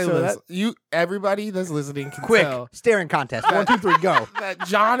me. gonna say so this. that- Everybody that's listening can Quick tell staring contest. 1, 2, 3, go. that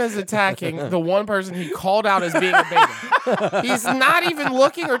John is attacking the one person he called out as being a beta. He's not even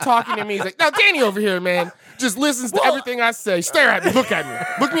looking or talking to me. He's like, "Now, Danny over here, man, just listens to everything I say. Stare at me. Look at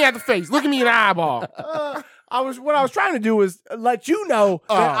me. Look me at the face. Look at me in the eyeball." what I was trying to do was let you know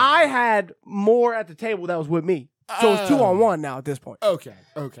that I had more at the table that was with me. So it's 2-on-1 now at this point. Okay.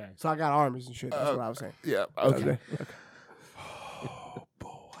 So I got armies and shit. That's what I was saying. Yeah. Okay. Oh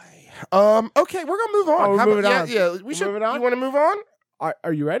boy. Okay, we're gonna move on. Oh, we're How moving about, on. Yeah. We should. Moving on? You want to move on?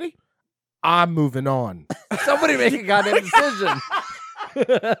 Are you ready? I'm moving on. Somebody make a goddamn decision.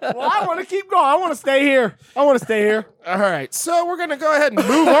 Well, I want to keep going. I want to stay here. All right. So we're gonna go ahead and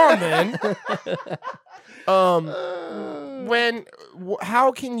move on then.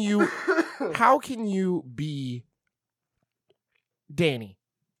 How can you be Danny?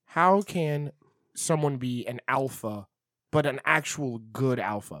 How can someone be an alpha, but an actual good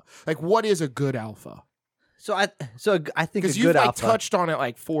alpha? Like, what is a good alpha? So I think a Because good you've alpha. touched on it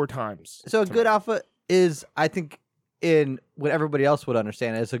like 4 times. So a good alpha is, I think, in what everybody else would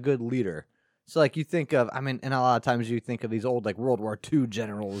understand as a good leader. So like you think of, and a lot of times you think of these old like World War II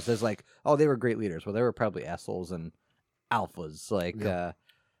generals as like, oh, they were great leaders. Well, they were probably assholes and alphas. Like,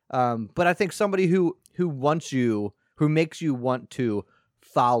 but I think somebody who wants you, who makes you want to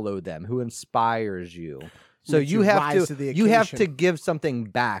follow them, who inspires you. So Makes you you have rise to the you have occasion. to give something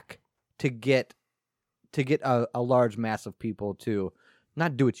back to get a large mass of people to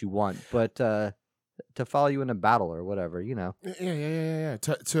not do what you want, but to follow you in a battle or whatever, you know. Yeah.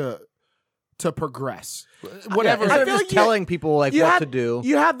 To progress, whatever. Instead I of feel just like telling people like you what have- to do.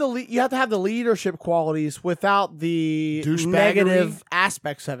 You have you have to have the leadership qualities without the Douchebaggery? negative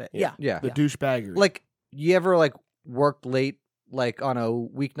aspects of it. Yeah. Yeah. The douchebaggery. Like, you ever like worked late, like on a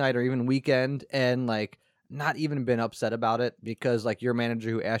weeknight or even weekend, and like not even been upset about it because like your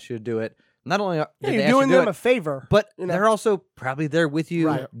manager who asked you to do it, not only did they You're ask doing you to them do a it, favor. but you know. they're also probably there with you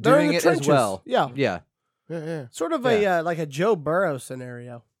Right. They're in doing the it trenches. as well. Yeah. Yeah, yeah. Sort of a like a Joe Burrow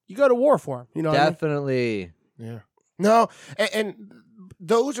scenario. You go to war for him. You know what I mean? definitely. Yeah. No, and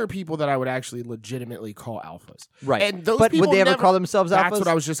those are people that I would actually legitimately call alphas. Right. And those but people would they ever never- call themselves alphas? That's what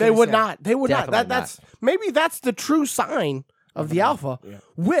I was just They gonna would say. not. They would not. Definitely That's maybe that's the true sign of the alpha. Yeah.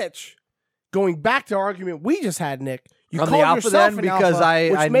 Which, going back to our argument we just had, Nick, you I'm the call alpha yourself then an because alpha,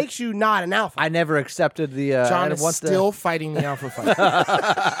 which I- makes you not an alpha. I never accepted the. I John didn't is want still fighting the alpha fight.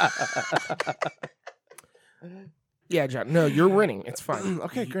 Yeah, John. No, you're winning. It's fine.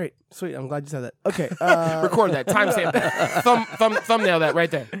 Okay, great, sweet. I'm glad you said that. Okay, Record that. Timestamp that. Thumbnail that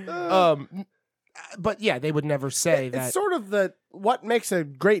right there. But yeah, they would never say that. It's sort of what makes a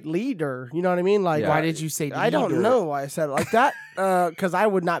great leader. You know what I mean? Like, Why did you say I don't leader? know why I said it like that. Because I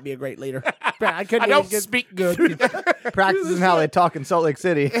would not be a great leader. I couldn't. I don't even get, speak good. practicing how they talk in Salt Lake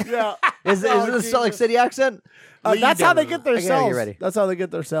City. Yeah, Is it a Salt Lake City accent? that's how they get their I gotta get cells. ready. That's how they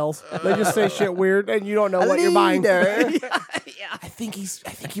get their cells. They just say shit weird, and you don't know what you're buying. Leader. I think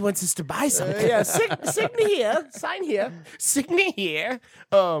he wants us to buy something. Yeah, sign here, sign here. Signy here.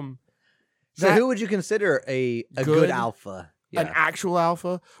 So That- who would you consider a Good? good alpha? An actual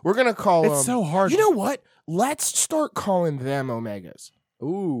alpha. We're gonna call It's so hard. You know what? Let's start calling them omegas.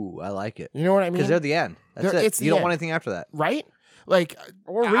 Ooh, I like it. You know what I mean? Because they're the end. That's They're- it. it's the You don't end. want anything after that. Right? Like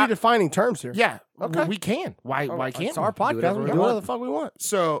We're I- redefining terms here. yeah. Okay. We can. Why can't It's our we? podcast. whatever We we can do whatever want. the fuck we want.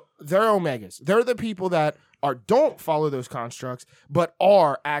 So they're omegas. They're the people that don't follow those constructs, but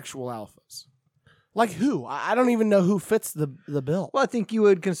are actual alphas. Like who? I don't even know who fits the bill. Well, I think you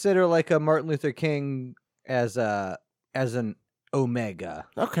would consider like a Martin Luther King as an omega.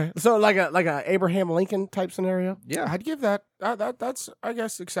 Okay, so like a Abraham Lincoln type scenario. Yeah. I'd give that's I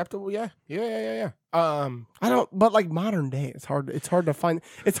guess acceptable. Yeah. I don't, but like modern day, it's hard to find.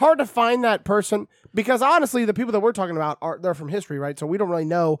 It's hard to find that person because honestly, the people that we're talking about they're from history, right? So we don't really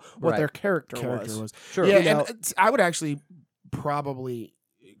know what Right. their character character was. was. Sure. Yeah, You know- and I would actually probably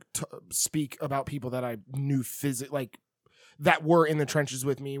speak about people that I knew like that were in the trenches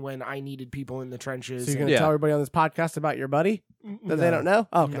with me when I needed people in the trenches. So you're and- gonna Yeah. tell everybody on this podcast about your buddy that they No. don't know?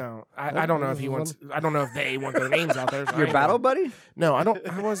 Oh, okay. No, I don't know if he wants. I don't know if they want their names out there. so I Your ain't battle gonna- buddy? No, I don't.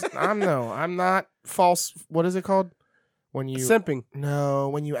 I'm not false. What is it called? When you Simping. no,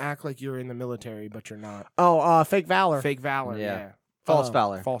 when you act like you're in the military but you're not. Oh, fake valor. Fake valor. Yeah. Yeah. False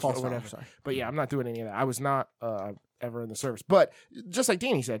valor. False False or whatever. valor, sorry. But yeah, I'm not doing any of that. I was not ever in the service. But just like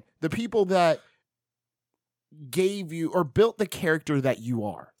Danny said, the people that gave you or built the character that you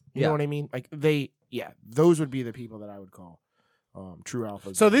are, you Yeah. know what I mean? Like those would be the people that I would call true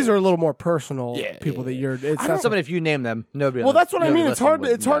alphas. So these are a little more personal Yeah, people yeah, that yeah. you're. It's I not don't- Somebody, if you name them, nobody. well, that's what I nobody mean. It's listening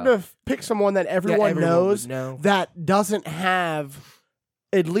hard. It's hard know. to pick someone that everyone everyone knows would know. that doesn't have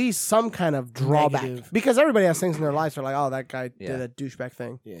at least some kind of drawback. Negative. Because everybody has things in their lives. They're like, oh, that guy Yeah. did a douchebag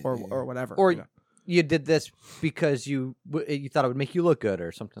thing, Yeah, or yeah. or whatever. Or you know. you did this because you thought it would make you look good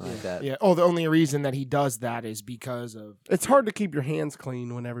or something like that. Yeah. Oh, the only reason that he does that is because of It's hard to keep your hands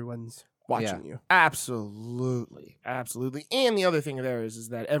clean when everyone's watching you. absolutely. And the other thing there is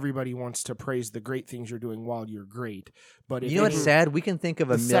that everybody wants to praise the great things you're doing while you're great. But if You know what's any- sad? We can think of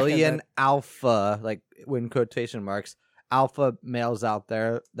a The second million that- alpha, like in quotation marks, alpha males out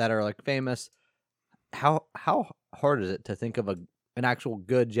there that are like famous. How hard is it to think of an actual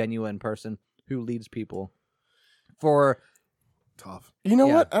good, genuine person who leads people? For tough. You know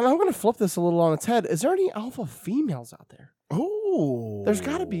Yeah. what? And I'm going to flip this a little on its head. Is there any alpha females out there? Oh, There's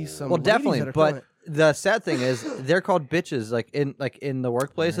got to be some. well, ladies definitely, that are killing but it. the sad thing is they're called bitches. Like in the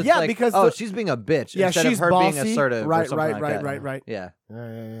workplace, it's Yeah, like, because oh, the- she's being a bitch Yeah, instead she's of her bossy. being assertive. or Right, something right, like right, that. right, right. Yeah,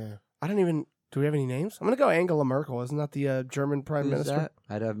 Yeah. I don't even. Do we have any names? I'm going to go Angela Merkel. Isn't that the German prime Who's minister? that?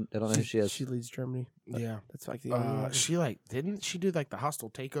 I don't know who she is. She leads Germany. Yeah. That's like the only one. She didn't she do like the hostile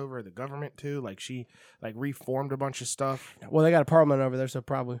takeover of the government too? Like she reformed a bunch of stuff. Well, they got a parliament over there, so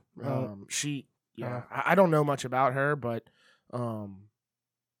probably. I don't know much about her, but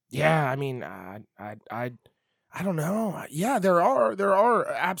yeah, I mean, I don't know. Yeah, there are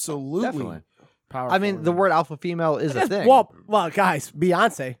absolutely Definitely. powerful. I mean, the women. word alpha female is a thing. Well, guys,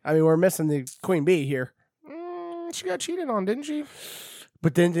 Beyonce. I mean, we're missing the Queen Bee here. She got cheated on, didn't she?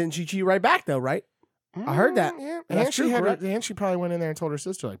 But then didn't she cheat right back though? Right? I heard that. Yeah, That's and she true, had correct? and she probably went in there and told her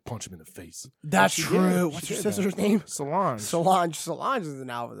sister like punch him in the face. That's She true. did. What's She your did sister's that. name? Solange. Solange is an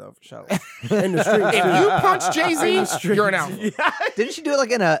alpha though for sure. In the street. If you punch Jay In the Z, streets. you're an alpha. Yeah. Didn't she do it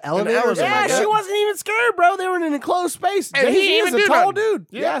like in an elevator? or something Yeah, like that? she wasn't even scared, bro. They were in an enclosed space. And he Jay-Z didn't is even a do tall nothing. dude.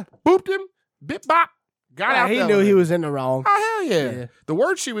 Yeah. Booped him. Bip bop. Got out. He the knew he elevator. was in the wrong. Oh hell yeah. Yeah. The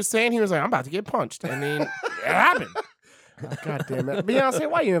words she was saying, he was like, "I'm about to get punched," and then it happened. God damn it. Beyonce,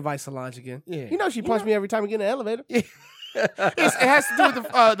 why you invite Solange again? Yeah. You know she punched me every time we get in the elevator. It has to do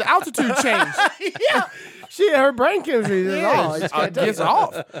with the altitude change. Yeah. Her brain chemistry is all. It's Gets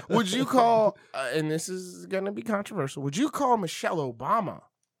off. Would you call? And this is gonna be controversial. Would you call Michelle Obama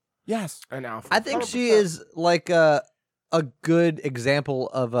Yes. an alpha? I think she 100%. is like a good example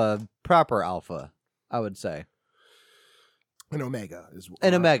of a proper alpha. I would say an omega. Is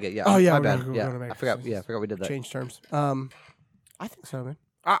an omega. Yeah. Oh, yeah, My we're bad. gonna- Yeah. we're gonna make- I forgot. Yeah, I forgot we did that. Change terms. I think so, man.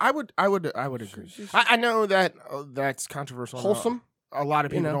 I would agree. I know that that's controversial. Wholesome. A lot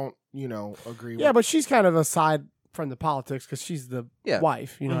of You people know. don't agree. Yeah, with. but she's kind of aside from the politics because she's the Yeah.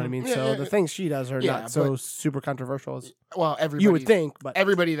 wife. You know what I Mhm. mean? Yeah, So yeah, the yeah. things she does are Yeah, not so but- super controversial as well, everybody you would think. But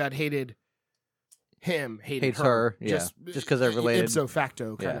everybody that hated him Hates her, yeah. Just 'cause they're related. ipso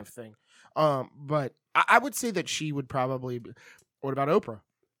facto kind Yeah. of thing. But I would say that she would probably. What about Oprah?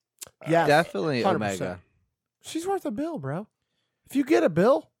 yeah, Definitely 100%. omega. she's worth a bill, bro. If you get a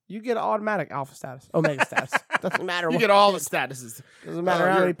bill, you get an automatic alpha status, omega status. Doesn't matter. You what get all the statuses. Doesn't matter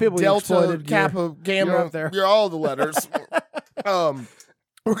how You're many people you Delta, exploited. Kappa, Gamma. you're up there. You're all the letters.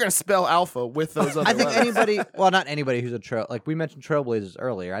 We're gonna spell alpha with those other I think letters. anybody, well, not anybody who's like we mentioned Trailblazers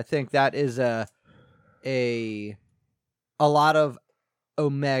earlier. I think that is a lot of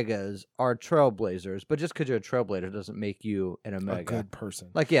omegas are trailblazers, but just because you're a trailblazer doesn't make you an a omega. good person.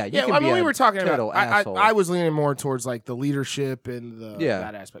 Like, yeah, you Yeah, can I be mean, we a were talking total about. asshole. I was leaning more towards like the leadership and Yeah.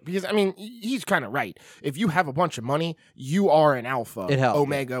 that aspect because I mean he's kind of right. If you have a bunch of money, you are an alpha, It helps,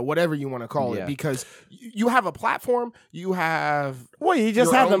 omega, whatever you want to call Yeah. it, because you have a platform, you have Well, you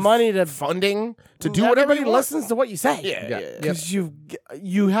just your have the own money to funding to do whatever everybody you want. listens to what you say. Yeah, Yeah. yeah. because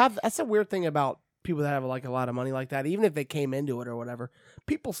you have. That's a weird thing about people that have like a lot of money like that. Even if they came into it or whatever,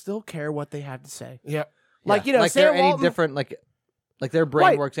 people still care what they have to say. Yeah. Like, Yeah. you know, like Sam they're any Walton- different, like their brain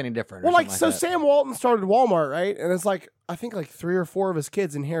Right. works any different. Well, or like something so, that. Sam Walton started Walmart, right? And it's like I think like 3 or 4 of his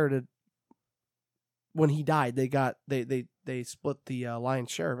kids inherited when he died. They split the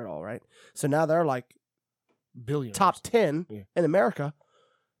lion's share of it all, right? So now they're like Billions. top 10 Yeah. in America,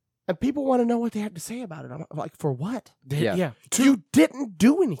 and people want to know what they have to say about it. I'm like, for what? Yeah. Yeah. You didn't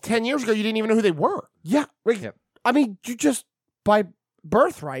do anything. 10 years ago, you didn't even know who they were. Yeah, like, Yep. I mean, you just by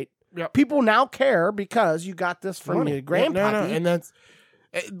birthright, Yep. people now care because you got this from Money. your grandpa. No, and that's,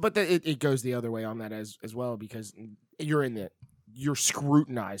 but it goes the other way on that as well because you're in you're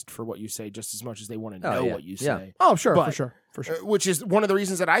scrutinized for what you say just as much as they want to know yeah. what you Yeah. say. Oh, sure, But, for sure. Which is one of the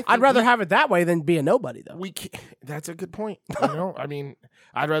reasons that I think I'd rather have it that way than be a nobody, though. that's a good point. You know, I mean,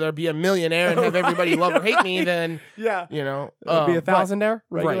 I'd rather be a millionaire and have everybody love or hate me than Yeah. you know Be a but thousandaire,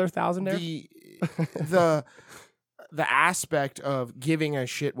 regular right. thousandaire. The aspect of giving a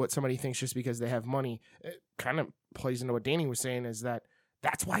shit what somebody thinks just because they have money kind of plays into what Danny was saying, is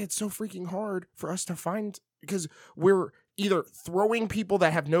that's why it's so freaking hard for us to find, because we're either throwing people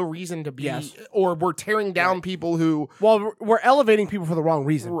that have no reason to be, Yes. or we're tearing down people who Well, we're elevating people for the wrong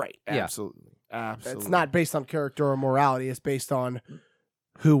reason. right, Yeah. absolutely. It's not based on character or morality. It's based on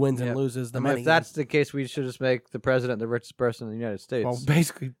who wins and Yeah. loses the I mean, money. if that's the case, we should just make the president the richest person in the United States. well,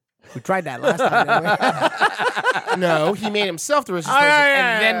 basically, we tried that last time. Didn't we? No, he made himself the richest Oh, yeah, person, yeah,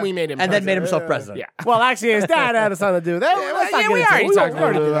 and yeah. then we made him and then made president. himself president. Yeah. Well, actually, his dad had something to do with that. Let's not get we into already it. talked We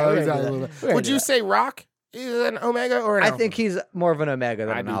about already did that. it. We already did that. Would you say Rock is an Omega or an I Alpha? think he's more of an Omega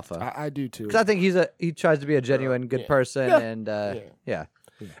than I an do, Alpha. I do too. Because I think he tries to be a genuine good yeah. person, Yeah. and yeah.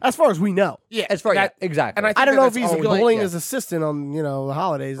 As far as we know. Yeah, As far that- exactly. and I I don't know if he's always- bullying yeah. his assistant on the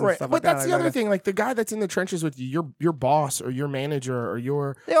holidays and right. stuff But like that. that's the other thing. Like the guy that's in the trenches with you, your boss or your manager or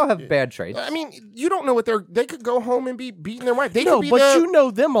your. they all have bad traits. I mean, you don't know what they could go home and be beating their wife. They No, could be but you know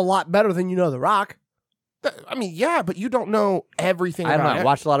them a lot better than you know The Rock. I mean, yeah, but you don't know everything. I don't know. about I it.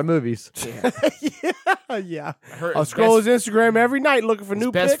 watched a lot of movies. Yeah. I heard I'll his scroll best, his Instagram every night looking for his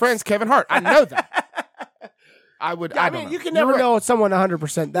new best pics. friend's Kevin Hart. I know that. I would. Yeah, I I don't mean, know. you can You're never right. know it's someone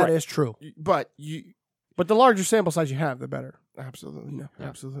 100%. That Right. is true. But you But the larger sample size you have, the better. absolutely, No. Yeah.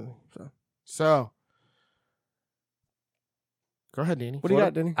 absolutely. So, go ahead, Danny. What do you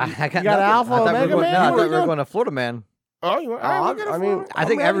got, Denny? I got You got nothing. Alpha, I thought we were Omega going- Man? No, I What thought are we we were doing? going to Florida Man. Oh, you want? Oh, we'll get it I for mean, it. I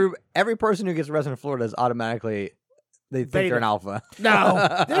think ready. every person who gets arrested in Florida is automatically they think Beta. they're an alpha.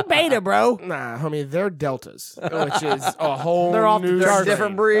 No, they're beta, bro. Nah, homie, they're deltas, which is a whole They're off new the charts.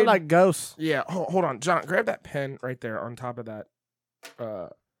 different strain. breed. They're like ghosts. Yeah, hold on, John. Grab that pen right there on top of that.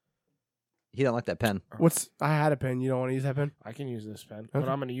 He don't like that pen. I had a pen. You don't want to use that pen? I can use this pen, but Okay.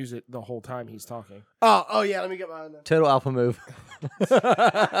 I'm going to use it the whole time he's talking. Oh yeah. Let me get mine. Total alpha move.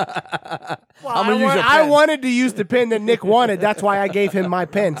 Well, I'm gonna use your I pen. wanted to use the pen that Nick wanted. That's why I gave him my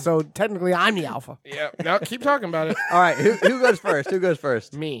pen. So technically, I'm the alpha. Yeah, no, keep talking about it. All right, who goes first? Who goes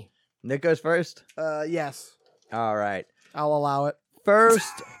first? Me. Nick goes first. Yes, All right, I'll allow it.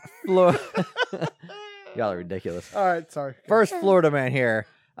 first Florida. Y'all are ridiculous. All right, sorry. First Florida man here.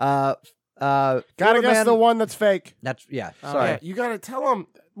 Gotta Florida guess man, the one that's fake. That's yeah. Oh, Sorry, Yeah, you got to tell them.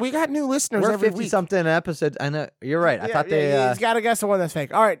 We got new listeners we're every 50 week. something episodes. I know you're right. I thought they. He's got to guess the one that's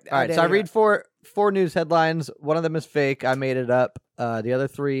fake. All right. All right, so I read four news headlines. One of them is fake. I made it up. The other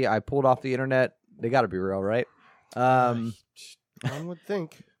three I pulled off the internet. They got to be real, right? One would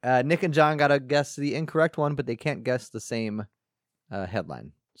think. Nick and John got to guess the incorrect one, but they can't guess the same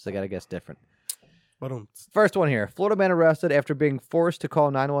headline, so they got to guess different. First one here: Florida man arrested after being forced to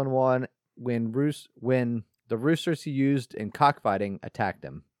call 911 when the roosters he used in cockfighting attacked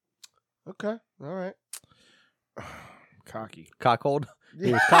him. Okay. All right. Cocky. Cockhold.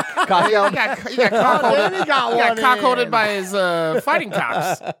 He was Yeah, cock he got cockholded. He got He one got cockholded in. by his fighting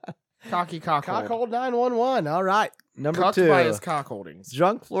cocks. Cocky cockhold. Cockhold 911. All right. Number Cucked two. by his cockholdings.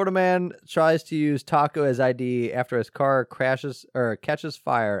 Drunk Florida man tries to use taco as ID after his car catches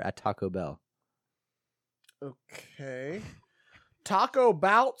fire at Taco Bell. Okay. Taco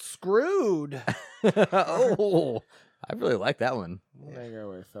Bout screwed. Oh, I really like that one. I'm gonna go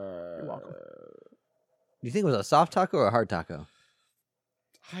with. You're welcome. Do you think it was a soft taco or a hard taco?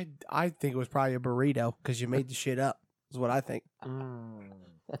 I think it was probably a burrito because you made the shit up. Is what I think.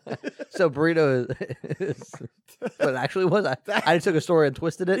 So burrito is what it actually was. I just took a story and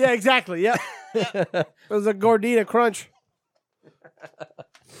twisted it. Yeah, exactly. Yeah. It was a gordita crunch.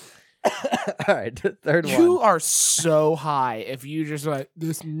 All right, third You one. are so high if you just like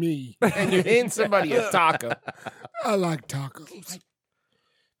this me and you're hitting somebody a taco. I like tacos.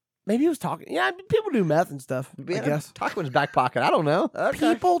 Maybe he was talking. Yeah, people do meth and stuff. I Yeah, guess. taco in his back pocket. I don't know.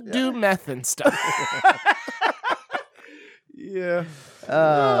 People do meth and stuff. Yeah.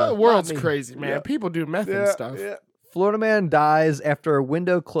 The world's not me. crazy, man. Yeah. People do meth and stuff. Yeah. Florida man dies after a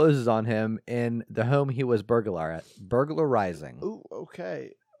window closes on him in the home he was burglarizing. Ooh,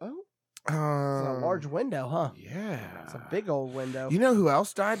 okay. Oh, it's a Um, large window, huh? Yeah. It's a big old window. You know who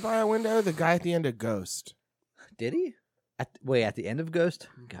else died by a window? The guy at the end of Ghost. Did he? At the end of Ghost?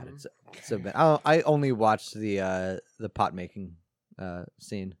 God, it's so bad. I only watched the pot making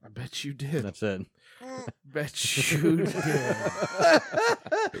scene. I bet you did. That's it. Bet you did.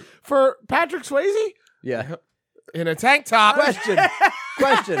 For Patrick Swayze? Yeah. In a tank top.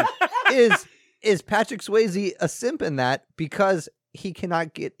 Question is is Patrick Swayze a simp in that because he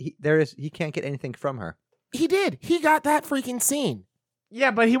cannot get he can't get anything from her? He did. He got that freaking scene.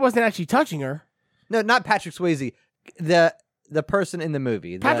 Yeah, but he wasn't actually touching her. No, not Patrick Swayze. The person in the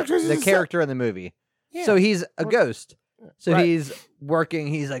movie, Patrick Swayze the is a character in the movie. Yeah. So he's a ghost. So Right. he's working.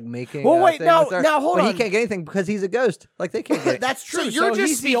 He's like making. Well, a wait, thing now- with her, now, hold but on. he can't get anything because he's a ghost. Like they can't get it. That's true. So you're just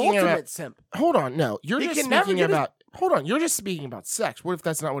he's the speaking ultimate about- simp. Hold on, no. You're He just can never speaking get his- about. Hold on, you're just speaking about sex. What if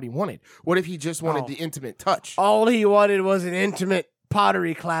that's not what he wanted? What if he just wanted Oh. the intimate touch? All he wanted was an intimate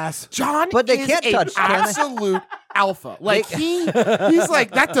pottery class. John, But they is can't a touch, can they? absolute alpha. Like he's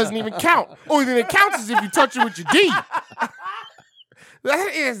like that doesn't even count. Only thing that counts is if you touch it with your D.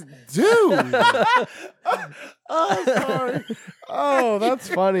 That is, dude. Oh, sorry. Oh, that's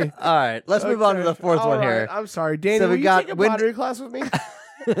funny. All right, let's move on to the fourth All one right, here. I'm sorry, Danny. So we will you got take a when- pottery class with me?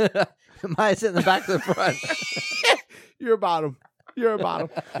 Maya sit in the back to the front. You're a bottom. You're a bottom.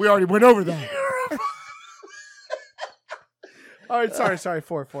 We already went over that. All right, sorry.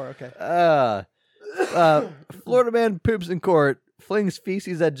 Four. Okay. Florida man poops in court, flings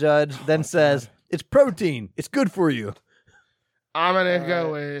feces at judge, then says, "It's protein. It's good for you." I'm gonna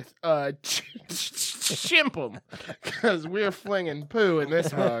go with chimp 'em because we're flinging poo in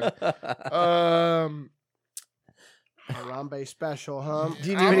this mug. Harambe special, huh?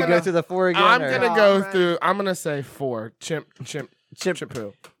 Do you I'm need me to go gonna- through the four again? I'm or- gonna Oh, go man. through. I'm gonna say 4. Chimp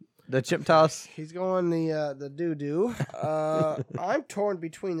poo. the chimp toss. He's going the doo doo. I'm torn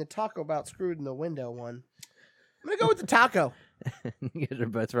between the taco about screwed in the window one. I'm gonna go with the taco. You guys are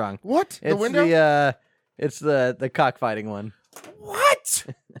both wrong. What? It's The window? it's the cockfighting one. What?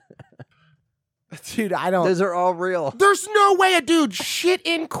 Dude, I don't. Those are all real. There's no way a dude shit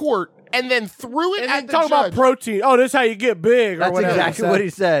in court and then threw it and at then the talk about judge. protein. Oh, this is how you get big. Or That's whatever exactly what he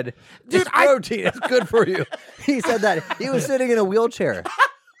said. Dude, It's protein. It's good for you. He said that. He was sitting in a wheelchair.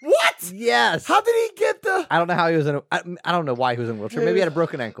 What? Yes. How did he get the? I don't know how he was in. I don't know why he was in a wheelchair. Maybe he had a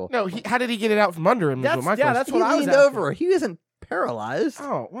broken ankle. No, how did he get it out from under him? is That's- what my yeah, question- that's He what I was leaned asking. over. He isn't paralyzed.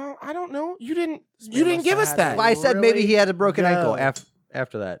 Oh well, I don't know. You didn't must give have us had that. Well, I said maybe really he had a broken ankle go.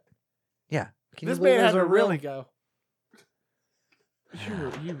 after that. Yeah. Can This you believe man had those to are real? really go.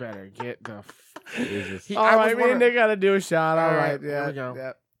 You better get the. Jesus. He- All I right, was me and wondering- Nick got to do a shot. All All right, right, yeah, here we go.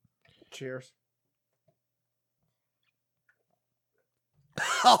 yeah. Cheers.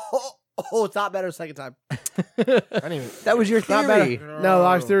 Oh, it's not better second time. I didn't even, That was your Not better. theory. No,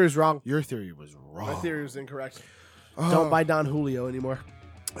 our theory is wrong. Your theory was wrong. My theory was incorrect. Oh. Don't buy Don Julio anymore.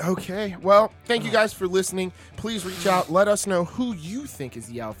 Okay. Well, thank you guys for listening. Please reach out. Let us know who you think is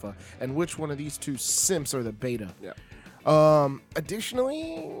the alpha and which one of these two simps are the beta. Yeah.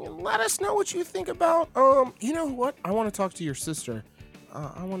 Additionally, let us know what you think about. You know what? I want to talk to your sister.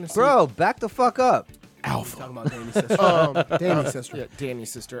 I want to see Bro, back the fuck up. alpha. Talking about Danny's sister. Danny's sister. Yeah,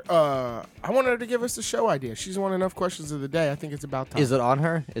 Danny's sister. I want her to give us a show idea. She's won enough questions of the day. I think it's about time. Is it on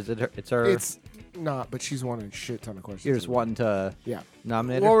her? Is it her? It's her. It's not, but she's won a shit ton of questions. You're just of the day. wanting to Yeah.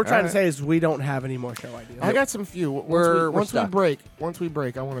 nominate What her? we're trying to Alright. say is we don't have any more show ideas. I got some few. Once We're we stuck. break,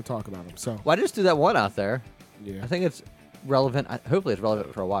 I want to talk about them. So Well, I just threw that one out there. yeah. I think it's relevant. Hopefully, it's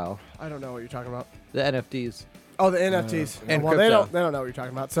relevant for a while. I don't know what you're talking about. The NFTs. Oh, the NFTs. and well, crypto. they don't know what you're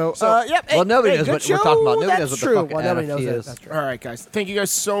talking about. So, So- yep. Well, nobody knows good what we're show. talking about. Nobody That's knows what the true. fuck Well, nobody NFT knows that. is. That's true. All right, guys. Thank you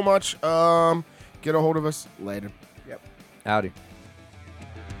guys so much. Get a hold of us later. Howdy.